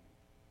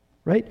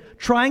 right?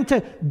 Trying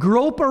to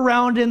grope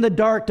around in the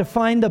dark to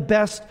find the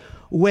best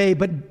way.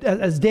 But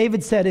as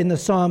David said in the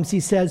Psalms, he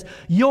says,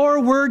 your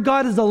word,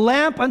 God, is a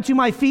lamp unto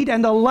my feet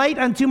and a light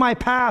unto my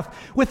path.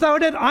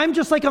 Without it, I'm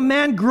just like a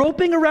man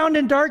groping around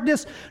in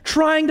darkness,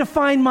 trying to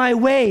find my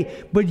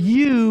way. But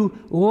you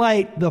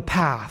light the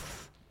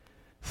path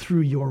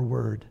through your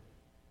word.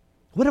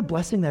 What a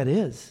blessing that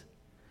is.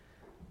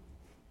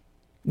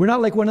 We're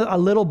not like a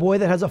little boy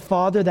that has a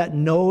father that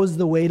knows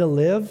the way to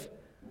live,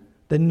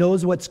 that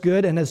knows what's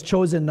good and has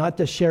chosen not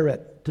to share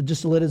it, to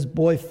just let his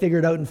boy figure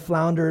it out and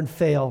flounder and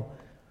fail.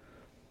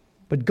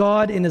 But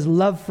God, in his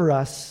love for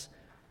us,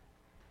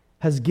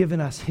 has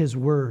given us his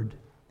word,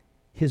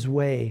 his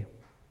way.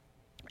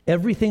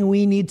 Everything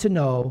we need to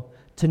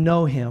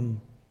know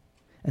him,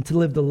 and to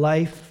live the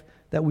life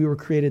that we were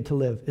created to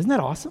live. Isn't that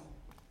awesome?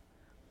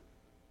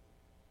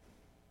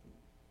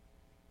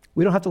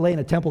 We don't have to lay in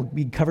a temple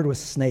be covered with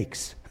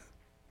snakes.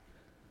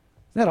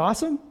 Isn't that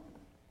awesome?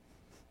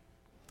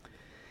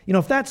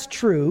 If that's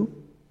true,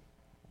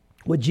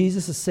 what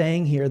Jesus is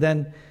saying here,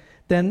 then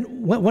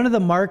one of the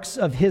marks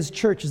of his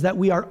church is that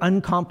we are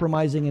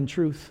uncompromising in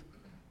truth.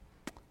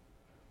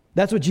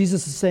 That's what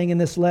Jesus is saying in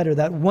this letter,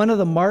 that one of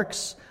the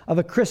marks of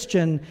a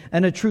Christian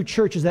and a true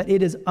church is that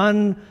it is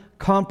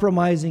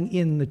uncompromising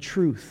in the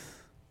truth.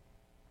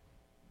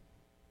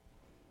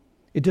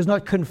 It does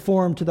not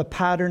conform to the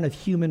pattern of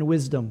human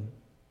wisdom,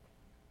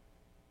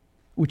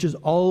 which is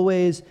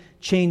always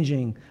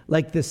changing,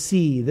 like the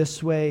sea,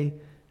 this way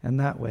and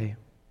that way.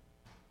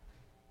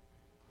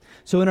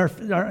 So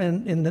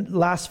in the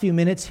last few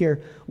minutes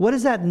here, what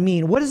does that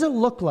mean? What does it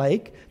look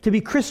like to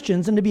be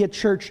Christians and to be a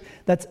church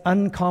that's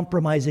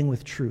uncompromising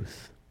with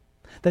truth,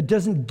 that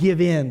doesn't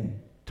give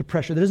in to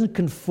pressure, that doesn't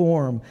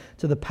conform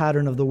to the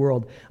pattern of the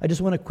world? I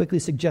just want to quickly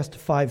suggest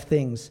 5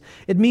 things.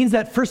 It means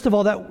that, first of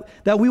all,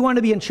 that we want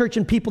to be in church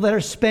and people that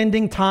are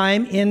spending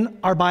time in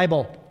our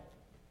Bible.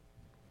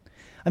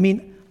 I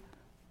mean,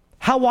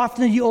 how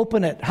often do you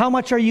open it? How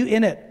much are you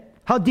in it?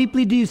 How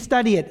deeply do you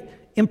study it?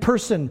 In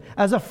person,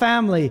 as a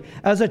family,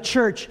 as a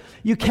church.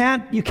 You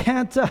can't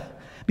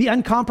be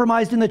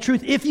uncompromised in the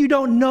truth if you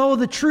don't know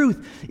the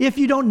truth. If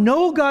you don't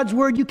know God's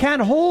word, you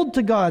can't hold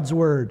to God's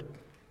word.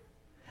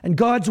 And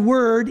God's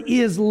word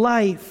is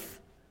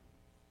life.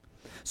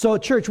 So,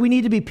 church, we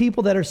need to be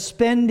people that are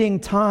spending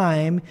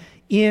time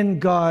in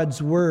God's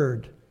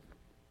word,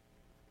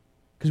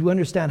 because we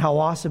understand how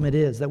awesome it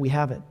is that we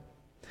have it.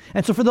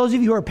 And so for those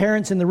of you who are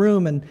parents in the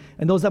room and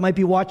those that might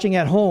be watching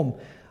at home,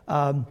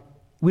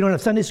 we don't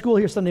have Sunday school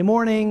here Sunday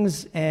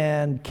mornings,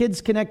 and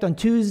Kids Connect on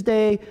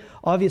Tuesday.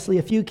 Obviously,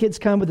 a few kids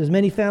come, but there's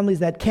many families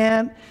that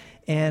can't.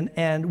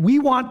 And we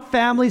want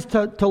families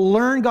to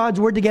learn God's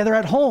word together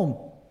at home.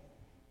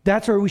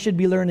 That's where we should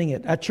be learning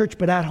it, at church,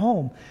 but at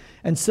home.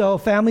 And so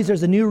families,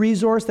 there's a new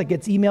resource that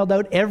gets emailed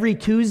out every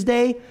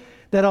Tuesday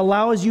that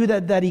allows you,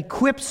 that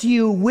equips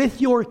you with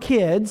your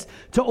kids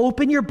to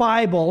open your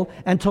Bible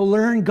and to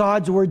learn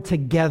God's word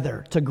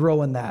together, to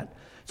grow in that.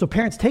 So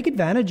parents, take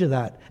advantage of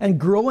that and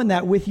grow in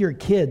that with your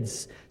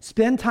kids.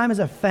 Spend time as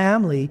a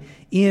family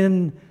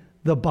in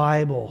the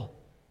Bible.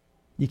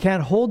 You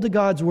can't hold to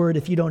God's word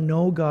if you don't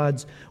know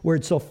God's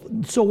word. So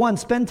one,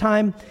 spend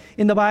time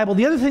in the Bible.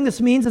 The other thing this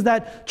means is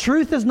that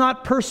truth is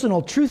not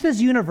personal. Truth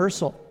is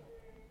universal.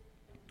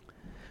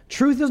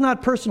 Truth is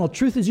not personal.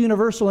 Truth is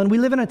universal. And we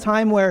live in a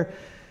time where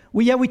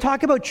we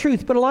talk about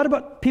truth, but a lot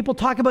of people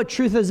talk about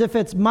truth as if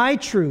it's my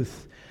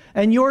truth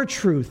and your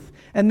truth.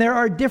 And there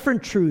are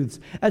different truths,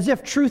 as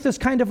if truth is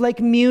kind of like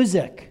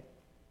music,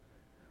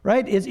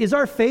 right? Is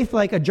our faith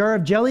like a jar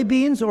of jelly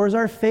beans, or is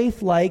our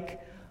faith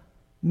like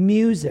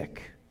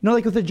music?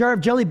 Like with a jar of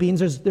jelly beans,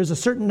 there's a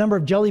certain number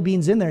of jelly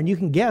beans in there, and you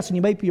can guess, and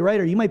you might be right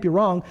or you might be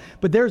wrong,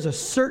 but there's a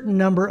certain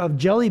number of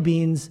jelly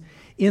beans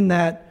in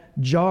that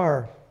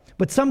jar.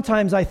 But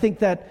sometimes I think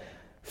that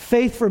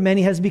faith for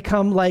many has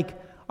become like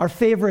our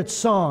favorite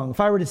song. If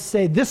I were to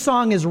say this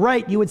song is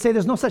right, you would say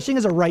there's no such thing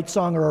as a right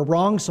song or a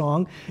wrong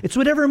song. It's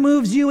whatever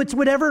moves you. It's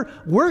whatever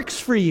works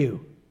for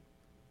you.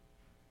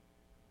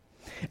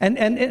 And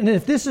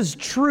if this is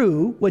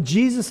true, what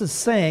Jesus is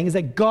saying is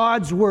that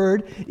God's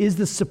word is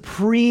the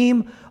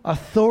supreme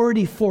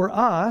authority for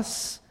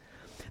us,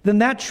 then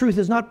that truth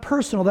is not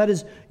personal. That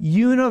is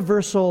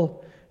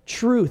universal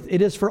truth.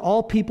 It is for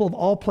all people of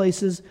all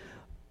places,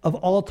 of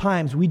all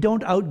times. We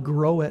don't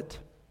outgrow it.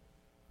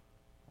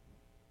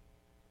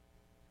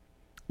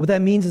 What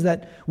that means is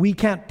that we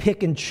can't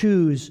pick and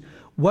choose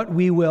what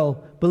we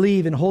will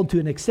believe and hold to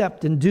and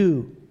accept and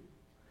do.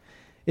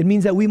 It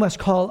means that we must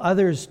call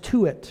others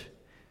to it.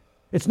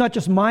 It's not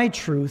just my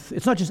truth.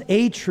 It's not just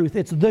a truth.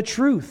 It's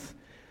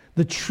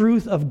the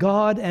truth of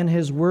God and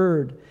His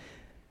Word.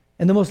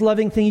 And the most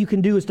loving thing you can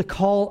do is to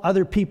call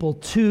other people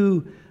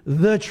to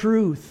the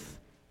truth.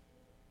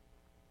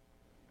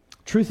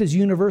 Truth is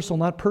universal,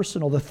 not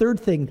personal. The third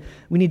thing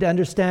we need to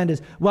understand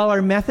is while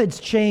our methods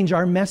change,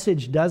 our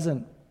message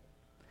doesn't.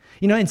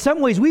 In some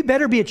ways, we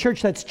better be a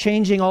church that's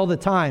changing all the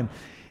time.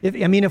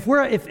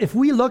 If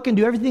we look and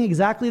do everything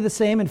exactly the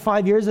same in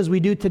 5 years as we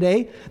do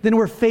today, then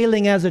we're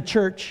failing as a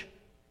church.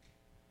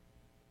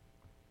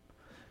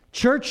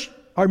 Church,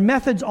 our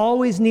methods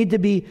always need to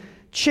be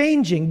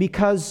changing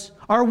because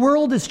our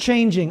world is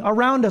changing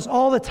around us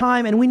all the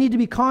time, and we need to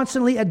be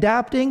constantly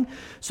adapting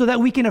so that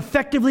we can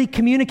effectively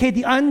communicate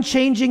the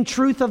unchanging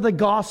truth of the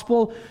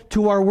gospel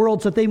to our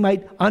world so that they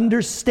might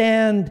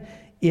understand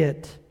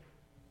it.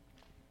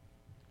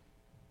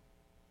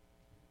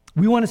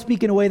 We want to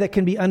speak in a way that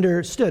can be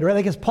understood, right?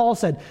 Like as Paul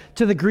said,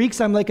 to the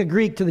Greeks, I'm like a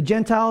Greek. To the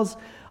Gentiles,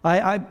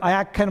 I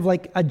act kind of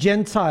like a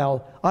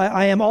Gentile.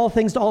 I am all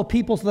things to all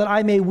people so that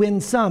I may win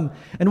some.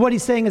 And what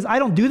he's saying is, I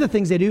don't do the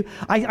things they do.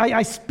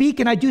 I speak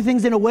and I do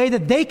things in a way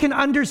that they can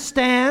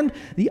understand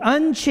the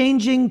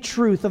unchanging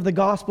truth of the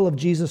gospel of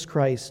Jesus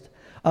Christ,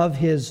 of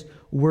His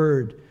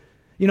Word.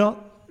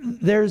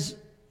 There's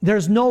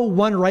no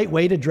one right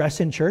way to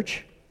dress in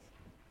church.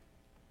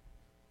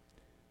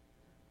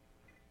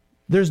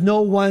 There's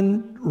no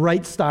one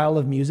right style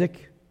of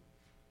music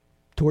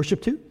to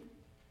worship to.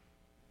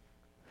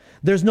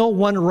 There's no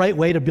one right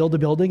way to build a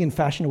building and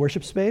fashion a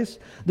worship space.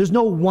 There's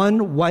no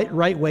one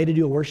right way to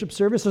do a worship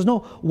service. There's no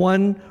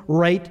one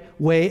right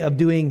way of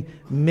doing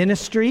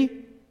ministry.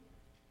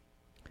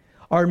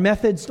 Our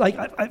methods,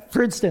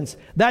 for instance,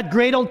 that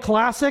great old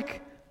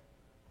classic,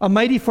 "A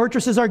Mighty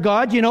Fortress is Our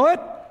God," you know it?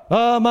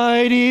 "A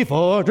mighty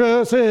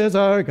fortress is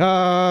our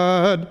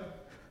God,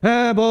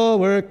 a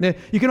bulwark."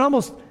 You can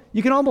almost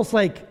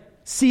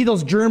see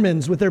those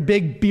Germans with their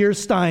big beer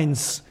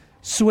steins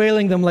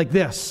swailing them like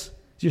this.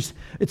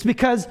 It's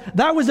because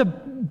that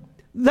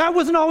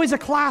wasn't always a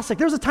classic.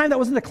 There was a time that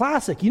wasn't a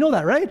classic. You know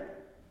that, right?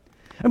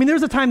 There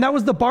was a time that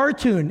was the bar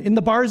tune in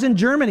the bars in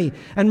Germany.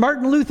 And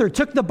Martin Luther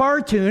took the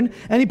bar tune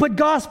and he put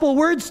gospel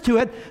words to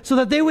it so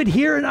that they would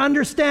hear and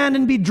understand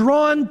and be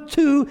drawn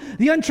to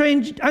the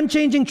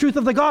unchanging truth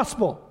of the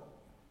gospel.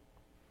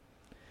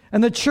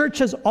 And the church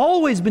has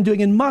always been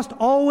doing and must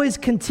always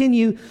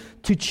continue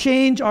to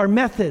change our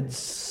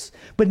methods,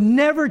 but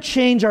never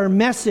change our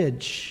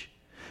message.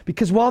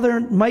 Because while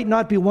there might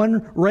not be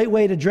one right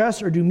way to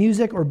dress or do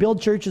music or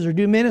build churches or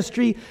do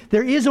ministry,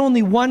 there is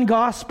only one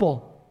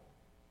gospel.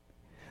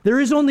 There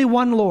is only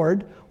one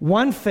Lord,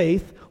 one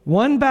faith,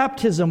 one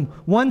baptism,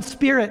 one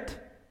Spirit.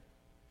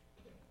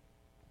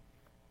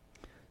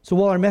 So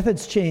while our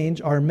methods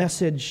change, our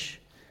message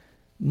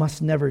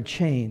must never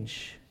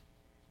change.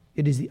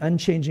 It is the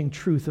unchanging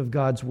truth of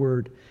God's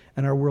Word,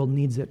 and our world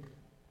needs it.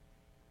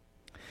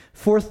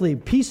 Fourthly,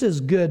 peace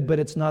is good, but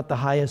it's not the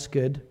highest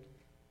good.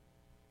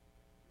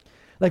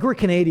 Like we're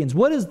Canadians.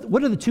 What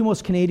are the two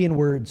most Canadian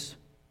words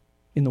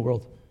in the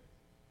world?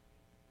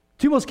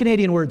 Two most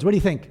Canadian words. What do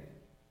you think?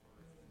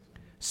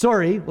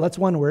 Sorry. Well, that's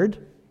one word.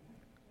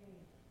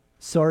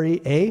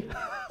 Sorry, eh?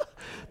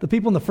 The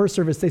people in the first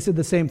service, they said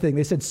the same thing.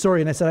 They said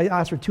sorry, and I said, I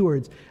asked for two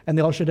words, and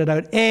they all shouted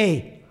out,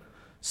 eh.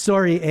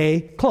 Sorry, eh.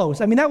 Close.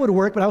 That would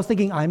work, but I was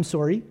thinking, I'm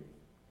sorry.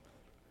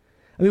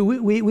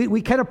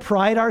 We kind of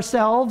pride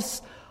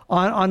ourselves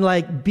on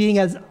like being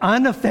as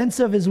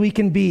unoffensive as we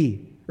can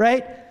be,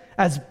 right?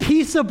 As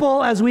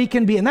peaceable as we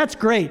can be. And that's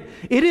great.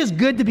 It is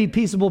good to be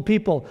peaceable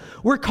people.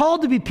 We're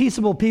called to be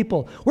peaceable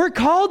people. We're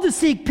called to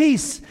seek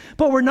peace,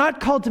 but we're not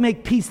called to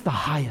make peace the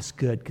highest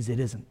good, because it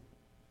isn't.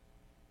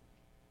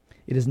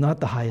 It is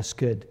not the highest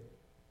good.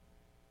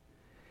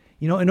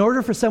 In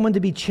order for someone to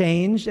be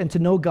changed and to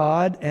know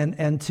God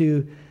and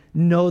to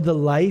know the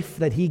life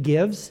that He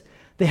gives,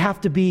 they have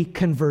to be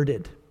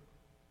converted.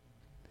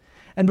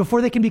 And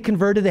before they can be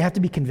converted, they have to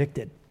be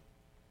convicted.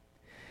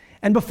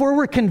 And before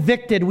we're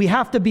convicted, we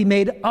have to be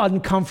made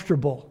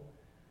uncomfortable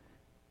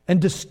and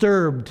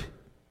disturbed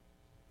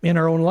in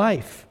our own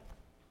life,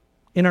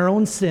 in our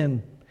own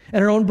sin,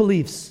 and our own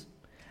beliefs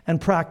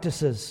and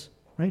practices,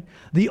 right?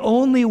 The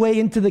only way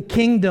into the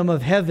kingdom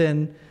of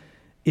heaven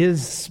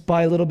is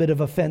by a little bit of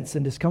offense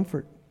and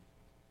discomfort.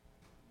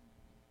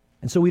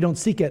 And so we don't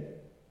seek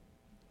it.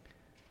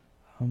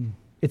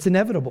 It's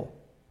inevitable.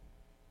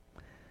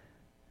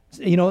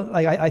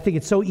 I think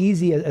it's so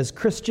easy as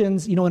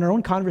Christians, in our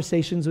own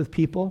conversations with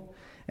people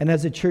and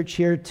as a church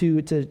here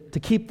to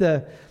keep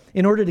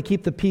in order to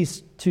keep the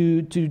peace,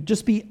 to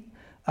just be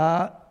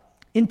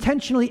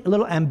intentionally a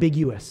little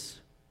ambiguous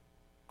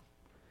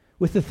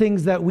with the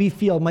things that we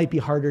feel might be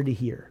harder to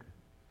hear.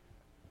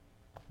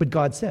 But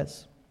God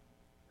says.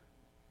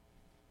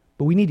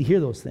 But we need to hear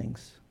those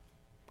things.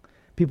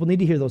 People need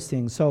to hear those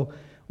things. So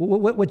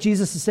what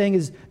Jesus is saying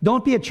is,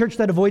 don't be a church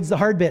that avoids the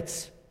hard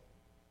bits.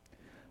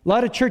 A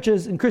lot of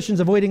churches and Christians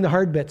avoiding the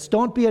hard bits.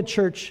 Don't be a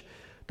church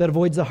that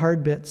avoids the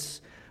hard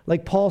bits.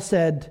 Like Paul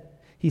said,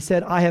 he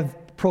said, I have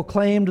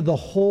proclaimed the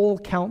whole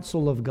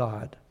counsel of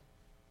God.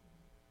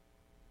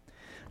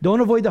 Don't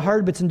avoid the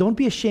hard bits, and don't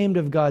be ashamed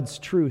of God's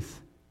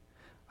truth.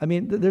 I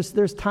mean,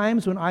 there's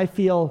times when I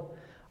feel,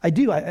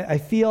 I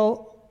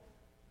feel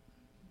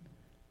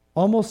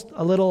almost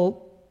a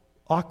little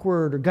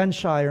awkward or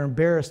gun-shy or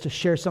embarrassed to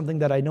share something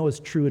that I know is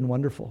true and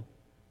wonderful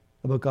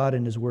about God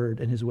and His Word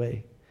and His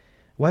way.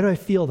 Why do I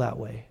feel that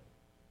way?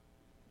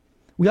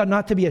 We ought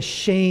not to be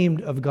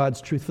ashamed of God's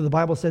truth, for the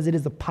Bible says it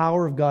is the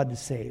power of God to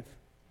save.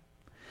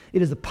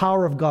 It is the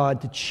power of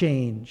God to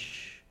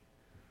change.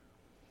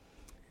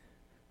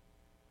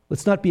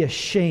 Let's not be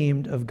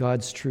ashamed of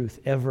God's truth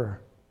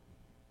ever,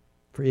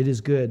 for it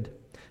is good.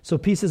 So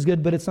peace is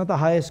good, but it's not the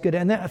highest good.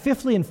 And then,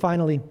 fifthly and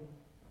finally,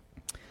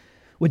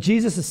 what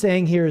Jesus is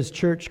saying here is,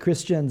 church,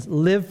 Christians,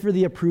 live for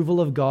the approval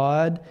of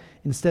God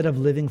instead of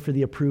living for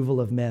the approval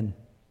of men.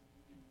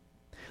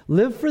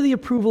 Live for the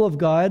approval of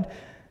God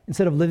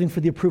instead of living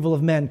for the approval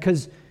of men.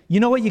 Because you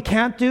know what you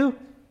can't do?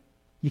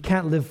 You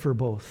can't live for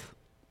both.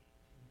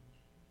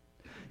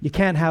 You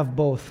can't have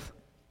both.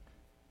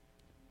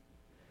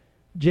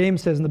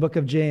 James says in the book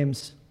of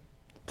James,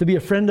 to be a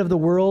friend of the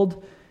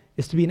world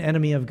is to be an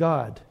enemy of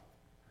God.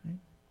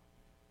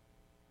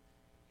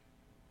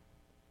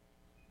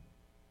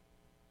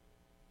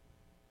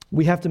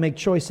 We have to make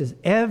choices.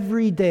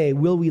 Every day,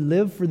 will we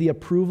live for the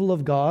approval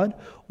of God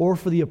or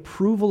for the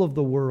approval of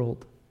the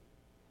world?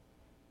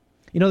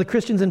 You know, the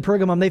Christians in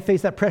Pergamum, they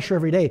face that pressure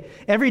every day.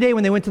 Every day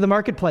when they went to the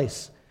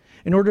marketplace,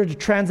 in order to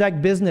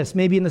transact business,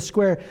 maybe in the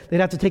square, they'd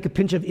have to take a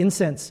pinch of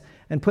incense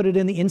and put it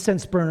in the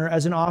incense burner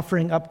as an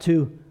offering up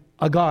to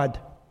a god.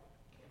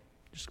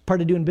 Just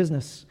part of doing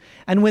business.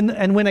 And when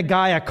a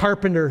guy, a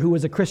carpenter who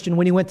was a Christian,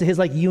 when he went to his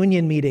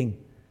union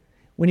meeting,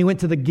 when he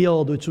went to the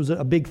guild, which was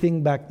a big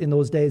thing back in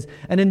those days,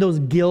 and in those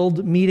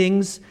guild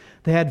meetings,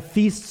 they had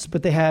feasts,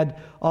 but they had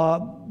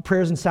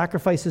prayers and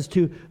sacrifices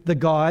to the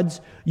gods.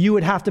 You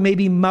would have to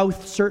maybe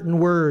mouth certain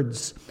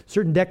words,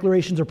 certain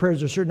declarations or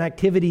prayers or certain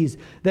activities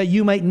that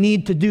you might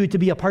need to do to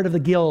be a part of the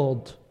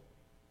guild.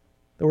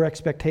 There were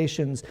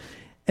expectations.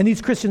 And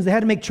these Christians, they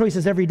had to make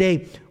choices every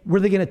day. Were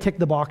they going to tick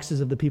the boxes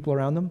of the people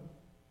around them?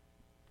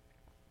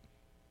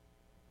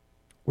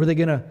 Were they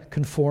going to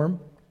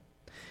conform?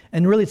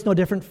 And really, it's no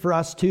different for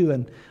us too.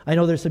 And I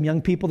know there's some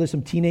young people, there's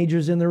some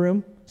teenagers in the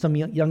room, some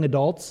young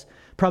adults,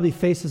 probably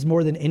faces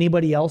more than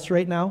anybody else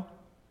right now.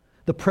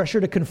 The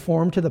pressure to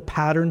conform to the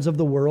patterns of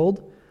the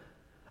world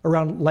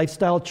around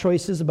lifestyle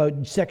choices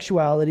about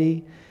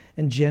sexuality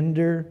and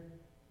gender,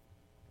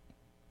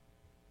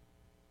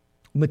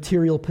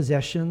 material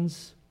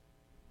possessions,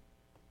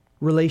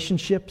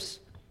 relationships,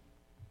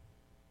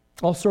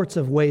 all sorts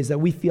of ways that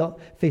we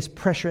face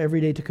pressure every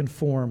day to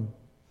conform.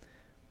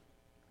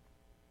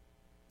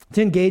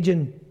 To engage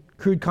in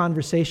crude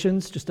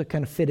conversations just to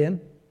kind of fit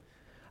in.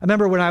 I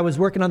remember when I was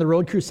working on the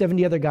road crew,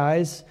 70 other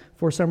guys,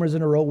 4 summers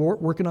in a row,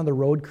 working on the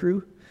road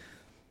crew,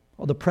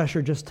 all the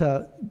pressure just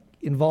to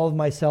involve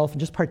myself and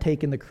just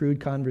partake in the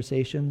crude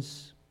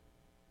conversations,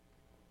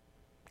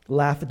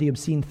 laugh at the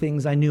obscene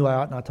things I knew I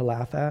ought not to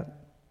laugh at,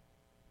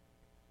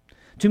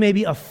 to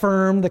maybe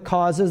affirm the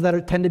causes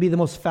that tend to be the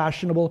most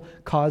fashionable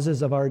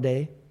causes of our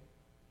day,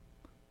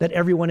 that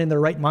everyone in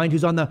their right mind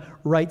who's on the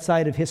right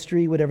side of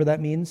history, whatever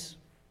that means,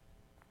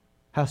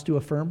 has to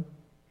affirm.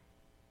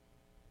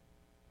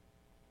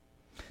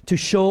 To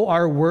show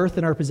our worth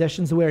and our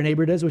possessions the way our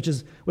neighbor does, which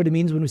is what it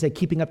means when we say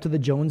keeping up to the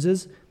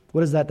Joneses.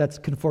 What is that? That's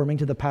conforming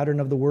to the pattern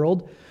of the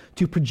world.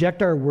 To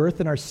project our worth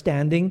and our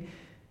standing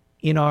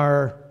in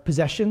our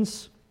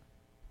possessions.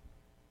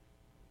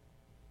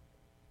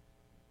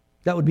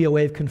 That would be a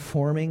way of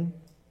conforming.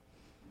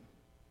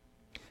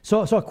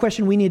 So a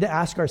question we need to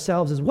ask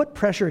ourselves is, what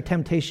pressure or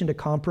temptation to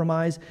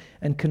compromise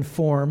and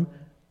conform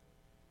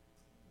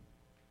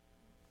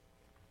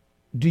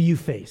do you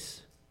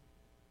face?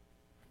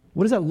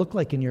 What does that look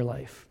like in your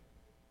life?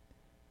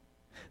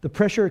 The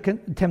pressure or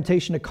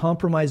temptation to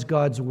compromise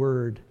God's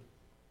word.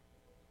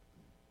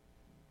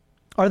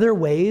 Are there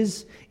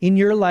ways in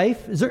your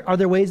life, are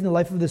there ways in the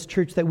life of this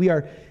church that we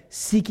are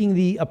seeking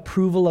the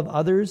approval of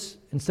others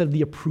instead of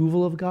the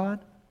approval of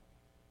God?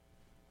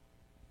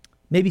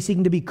 Maybe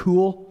seeking to be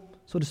cool,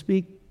 so to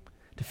speak,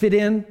 to fit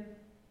in,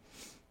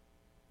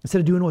 instead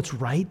of doing what's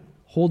right,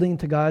 holding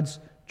to God's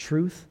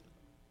truth.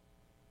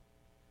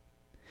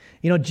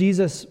 You know,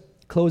 Jesus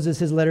closes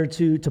his letter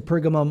to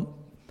Pergamum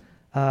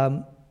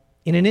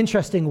in an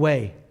interesting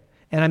way.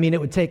 And I mean, it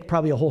would take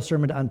probably a whole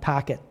sermon to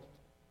unpack it.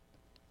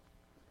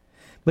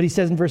 But he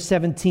says in verse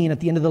 17, at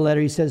the end of the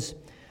letter, he says,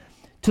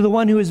 "To the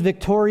one who is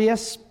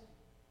victorious,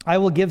 I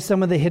will give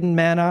some of the hidden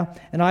manna,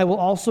 and I will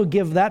also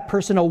give that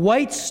person a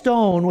white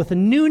stone with a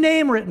new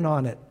name written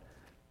on it.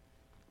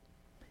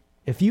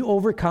 If you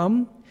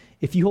overcome,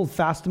 if you hold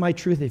fast to my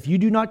truth, if you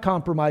do not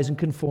compromise and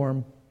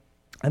conform,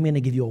 I'm going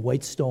to give you a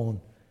white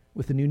stone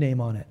with a new name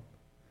on it."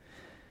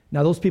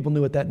 Now, those people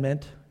knew what that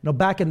meant.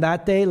 Back in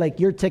that day, like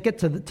your ticket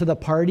to the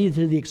party,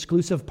 to the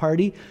exclusive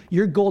party,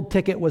 your gold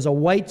ticket was a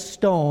white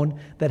stone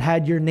that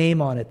had your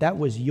name on it. That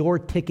was your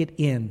ticket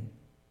in.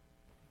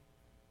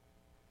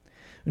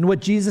 And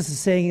what Jesus is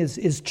saying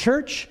is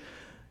church,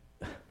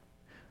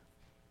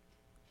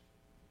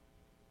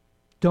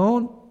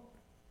 don't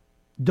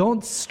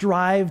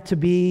strive to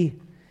be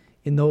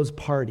in those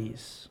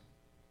parties.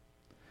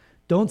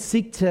 Don't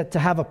seek to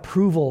have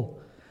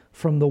approval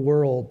from the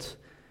world.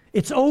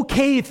 It's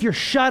okay if you're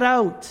shut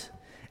out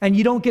and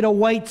you don't get a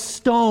white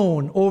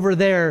stone over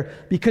there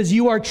because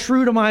you are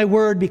true to my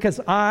word, because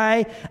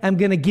I am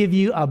going to give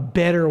you a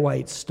better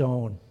white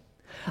stone.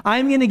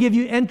 I'm going to give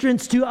you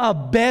entrance to a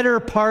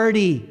better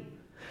party,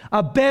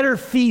 a better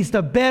feast,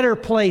 a better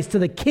place, to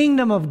the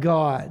kingdom of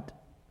God.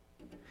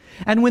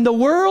 And when the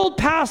world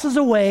passes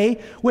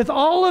away with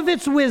all of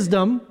its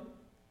wisdom,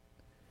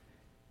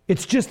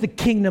 it's just the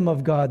kingdom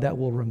of God that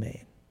will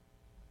remain.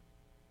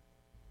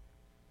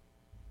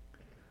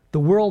 The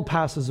world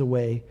passes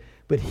away,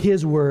 but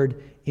His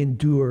word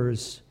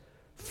endures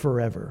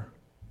forever.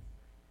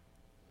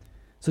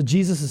 So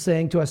Jesus is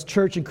saying to us,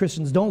 church and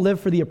Christians, don't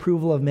live for the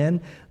approval of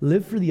men.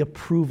 Live for the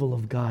approval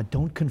of God.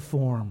 Don't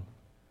conform.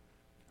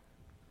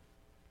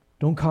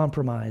 Don't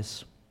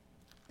compromise.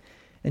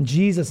 And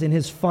Jesus, in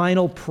His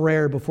final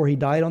prayer before He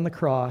died on the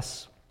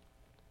cross,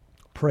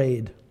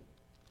 prayed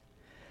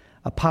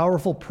a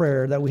powerful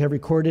prayer that we have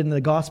recorded in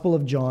the Gospel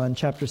of John,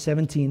 chapter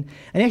 17.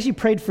 And He actually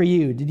prayed for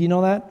you. Did you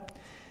know that?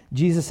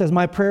 Jesus says,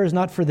 my prayer is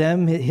not for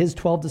them, His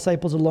 12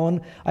 disciples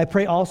alone. I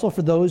pray also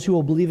for those who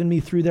will believe in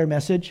me through their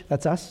message.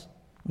 That's us.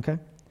 Okay?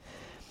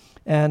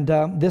 And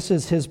this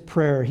is His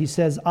prayer. He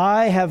says,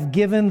 I have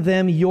given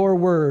them your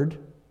word,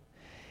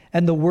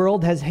 and the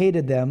world has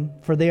hated them,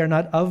 for they are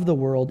not of the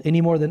world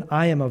any more than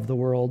I am of the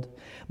world.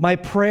 My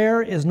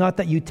prayer is not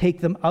that you take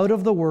them out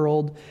of the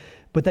world,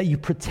 but that you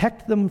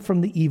protect them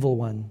from the evil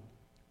one.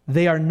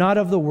 They are not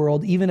of the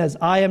world, even as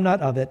I am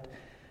not of it.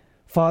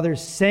 Father,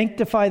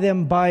 sanctify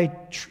them by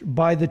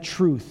the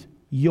truth.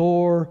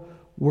 Your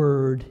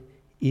word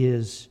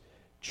is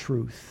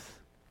truth.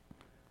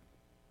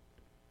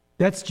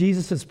 That's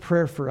Jesus'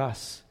 prayer for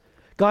us.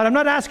 God, I'm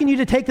not asking you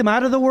to take them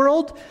out of the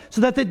world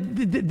so that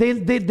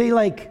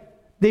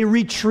they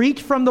retreat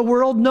from the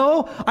world.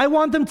 No, I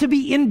want them to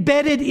be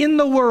embedded in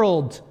the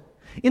world,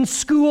 in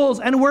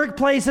schools and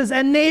workplaces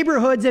and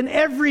neighborhoods and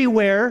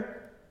everywhere.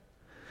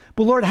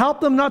 But Lord,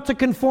 help them not to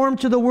conform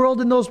to the world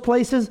in those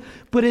places,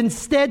 but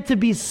instead to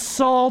be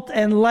salt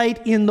and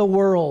light in the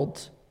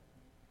world.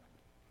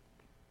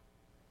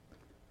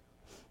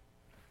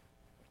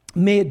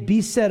 May it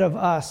be said of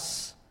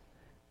us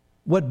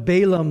what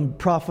Balaam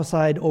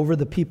prophesied over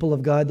the people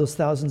of God those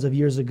thousands of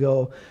years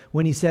ago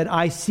when he said,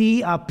 I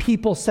see a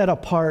people set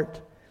apart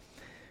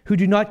who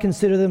do not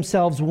consider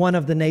themselves one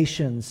of the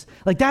nations.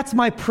 Like, that's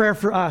my prayer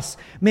for us.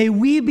 May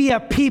we be a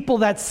people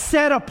that's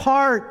set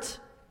apart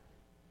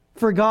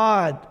for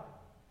God.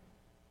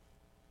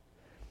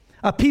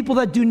 A people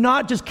that do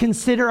not just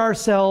consider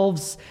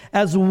ourselves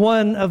as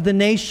one of the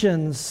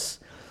nations,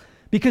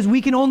 because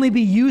we can only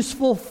be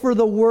useful for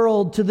the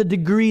world to the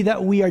degree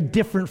that we are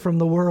different from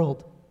the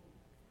world.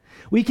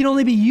 We can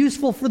only be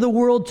useful for the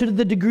world to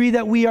the degree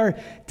that we are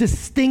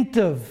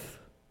distinctive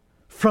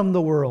from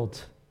the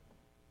world.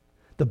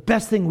 The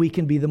best thing we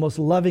can be, the most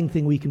loving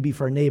thing we can be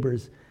for our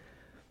neighbors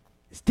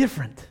is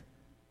different,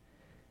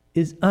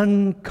 is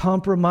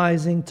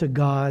uncompromising to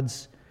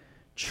God's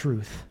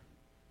truth.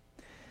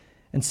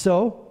 And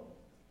so,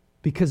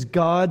 because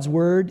God's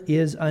word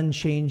is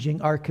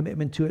unchanging, our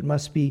commitment to it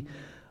must be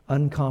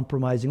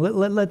uncompromising.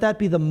 Let that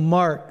be the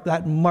mark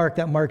that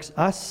marks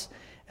us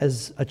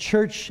as a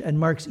church and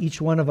marks each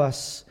one of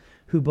us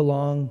who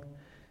belong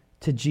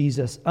to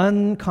Jesus.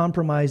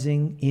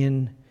 Uncompromising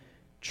in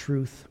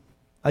truth.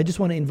 I just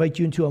want to invite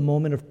you into a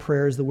moment of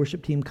prayer as the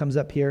worship team comes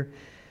up here.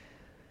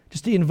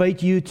 Just to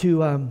invite you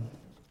to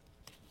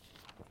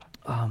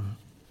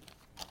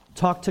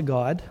talk to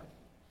God,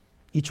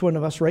 each one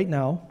of us right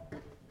now.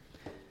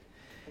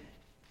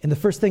 And the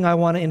first thing I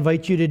want to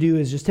invite you to do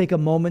is just take a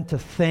moment to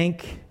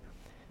thank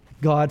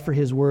God for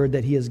His word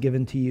that He has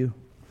given to you.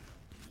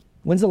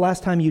 When's the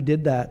last time you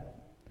did that?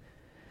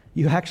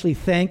 You actually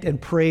thanked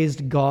and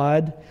praised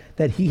God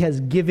that He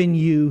has given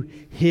you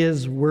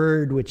His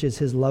word, which is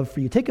His love for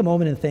you. Take a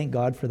moment and thank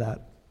God for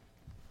that.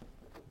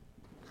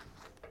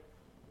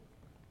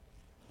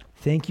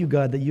 Thank you,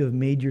 God, that you have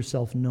made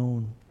yourself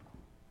known.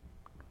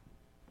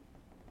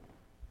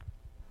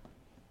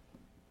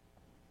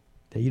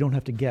 That you don't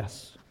have to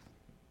guess.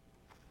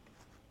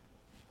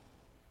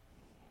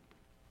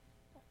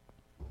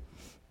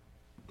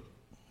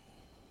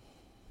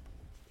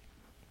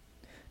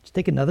 Just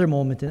take another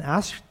moment and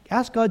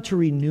ask God to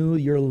renew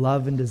your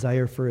love and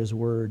desire for His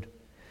word.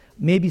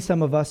 Maybe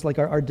some of us, like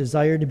our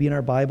desire to be in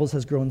our Bibles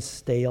has grown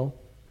stale.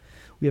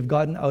 We have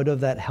gotten out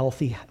of that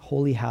healthy,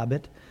 holy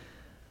habit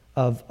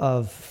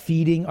of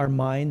feeding our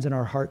minds and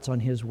our hearts on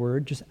His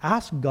word. Just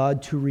ask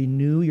God to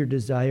renew your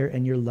desire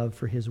and your love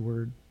for His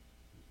word.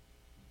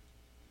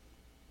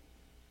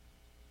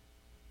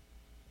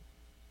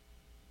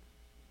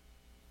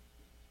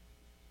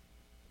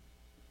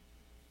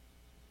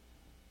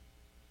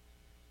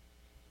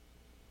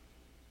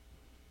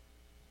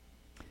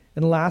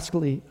 And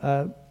lastly,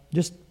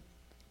 just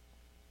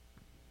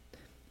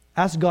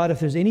ask God if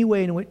there's any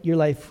way in your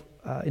life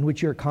in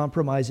which you're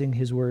compromising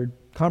His Word,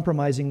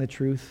 compromising the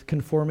truth,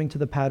 conforming to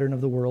the pattern of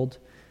the world.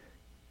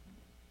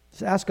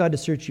 Just ask God to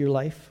search your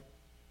life.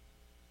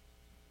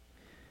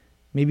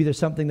 Maybe there's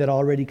something that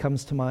already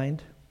comes to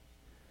mind.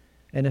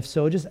 And if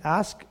so, just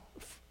ask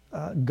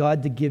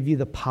God to give you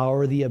the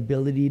power, the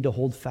ability to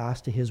hold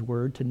fast to His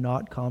Word, to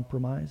not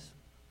compromise.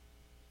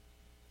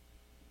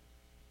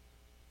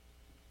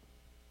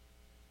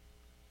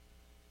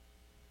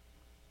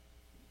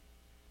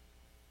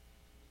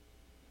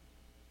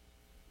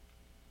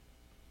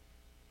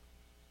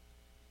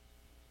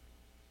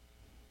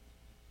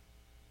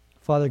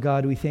 Father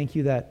God, we thank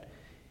you that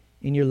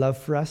in your love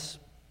for us,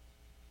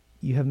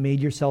 you have made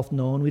yourself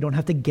known. We don't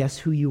have to guess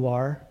who you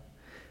are.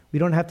 We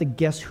don't have to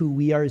guess who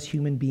we are as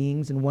human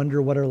beings and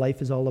wonder what our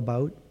life is all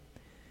about.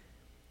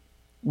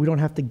 We don't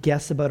have to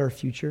guess about our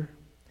future.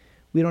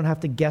 We don't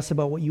have to guess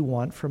about what you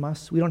want from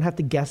us. We don't have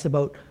to guess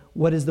about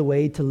what is the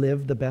way to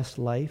live the best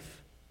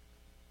life.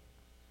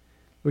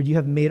 Lord, you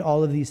have made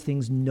all of these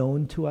things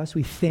known to us.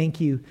 We thank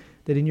you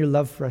that in your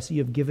love for us, you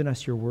have given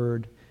us your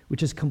word,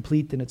 which is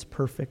complete and it's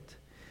perfect.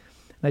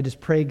 And I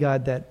just pray,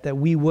 God, that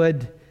we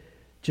would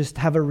just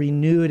have a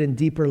renewed and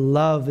deeper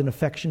love and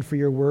affection for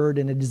your word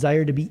and a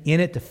desire to be in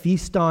it, to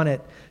feast on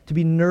it, to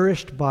be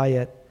nourished by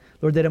it.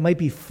 Lord, that it might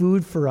be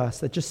food for us,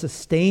 that just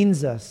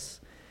sustains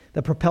us,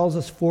 that propels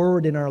us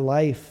forward in our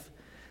life,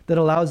 that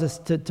allows us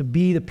to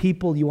be the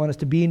people you want us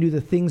to be and do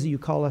the things that you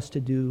call us to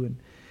do. And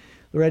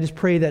Lord, I just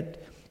pray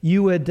that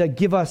you would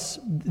give us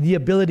the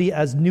ability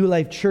as New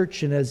Life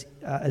Church and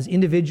as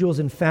individuals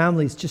and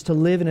families just to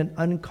live in an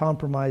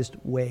uncompromised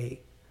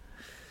way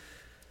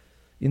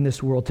in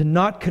this world, to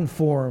not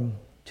conform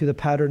to the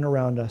pattern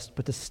around us,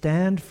 but to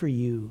stand for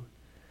you,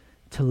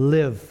 to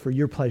live for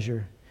your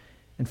pleasure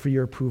and for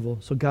your approval.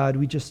 So God,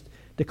 we just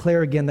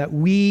declare again that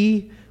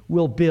we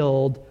will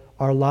build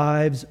our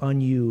lives on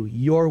you,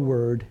 your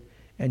word,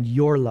 and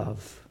your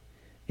love.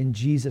 In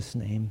Jesus'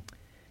 name,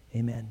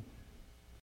 amen.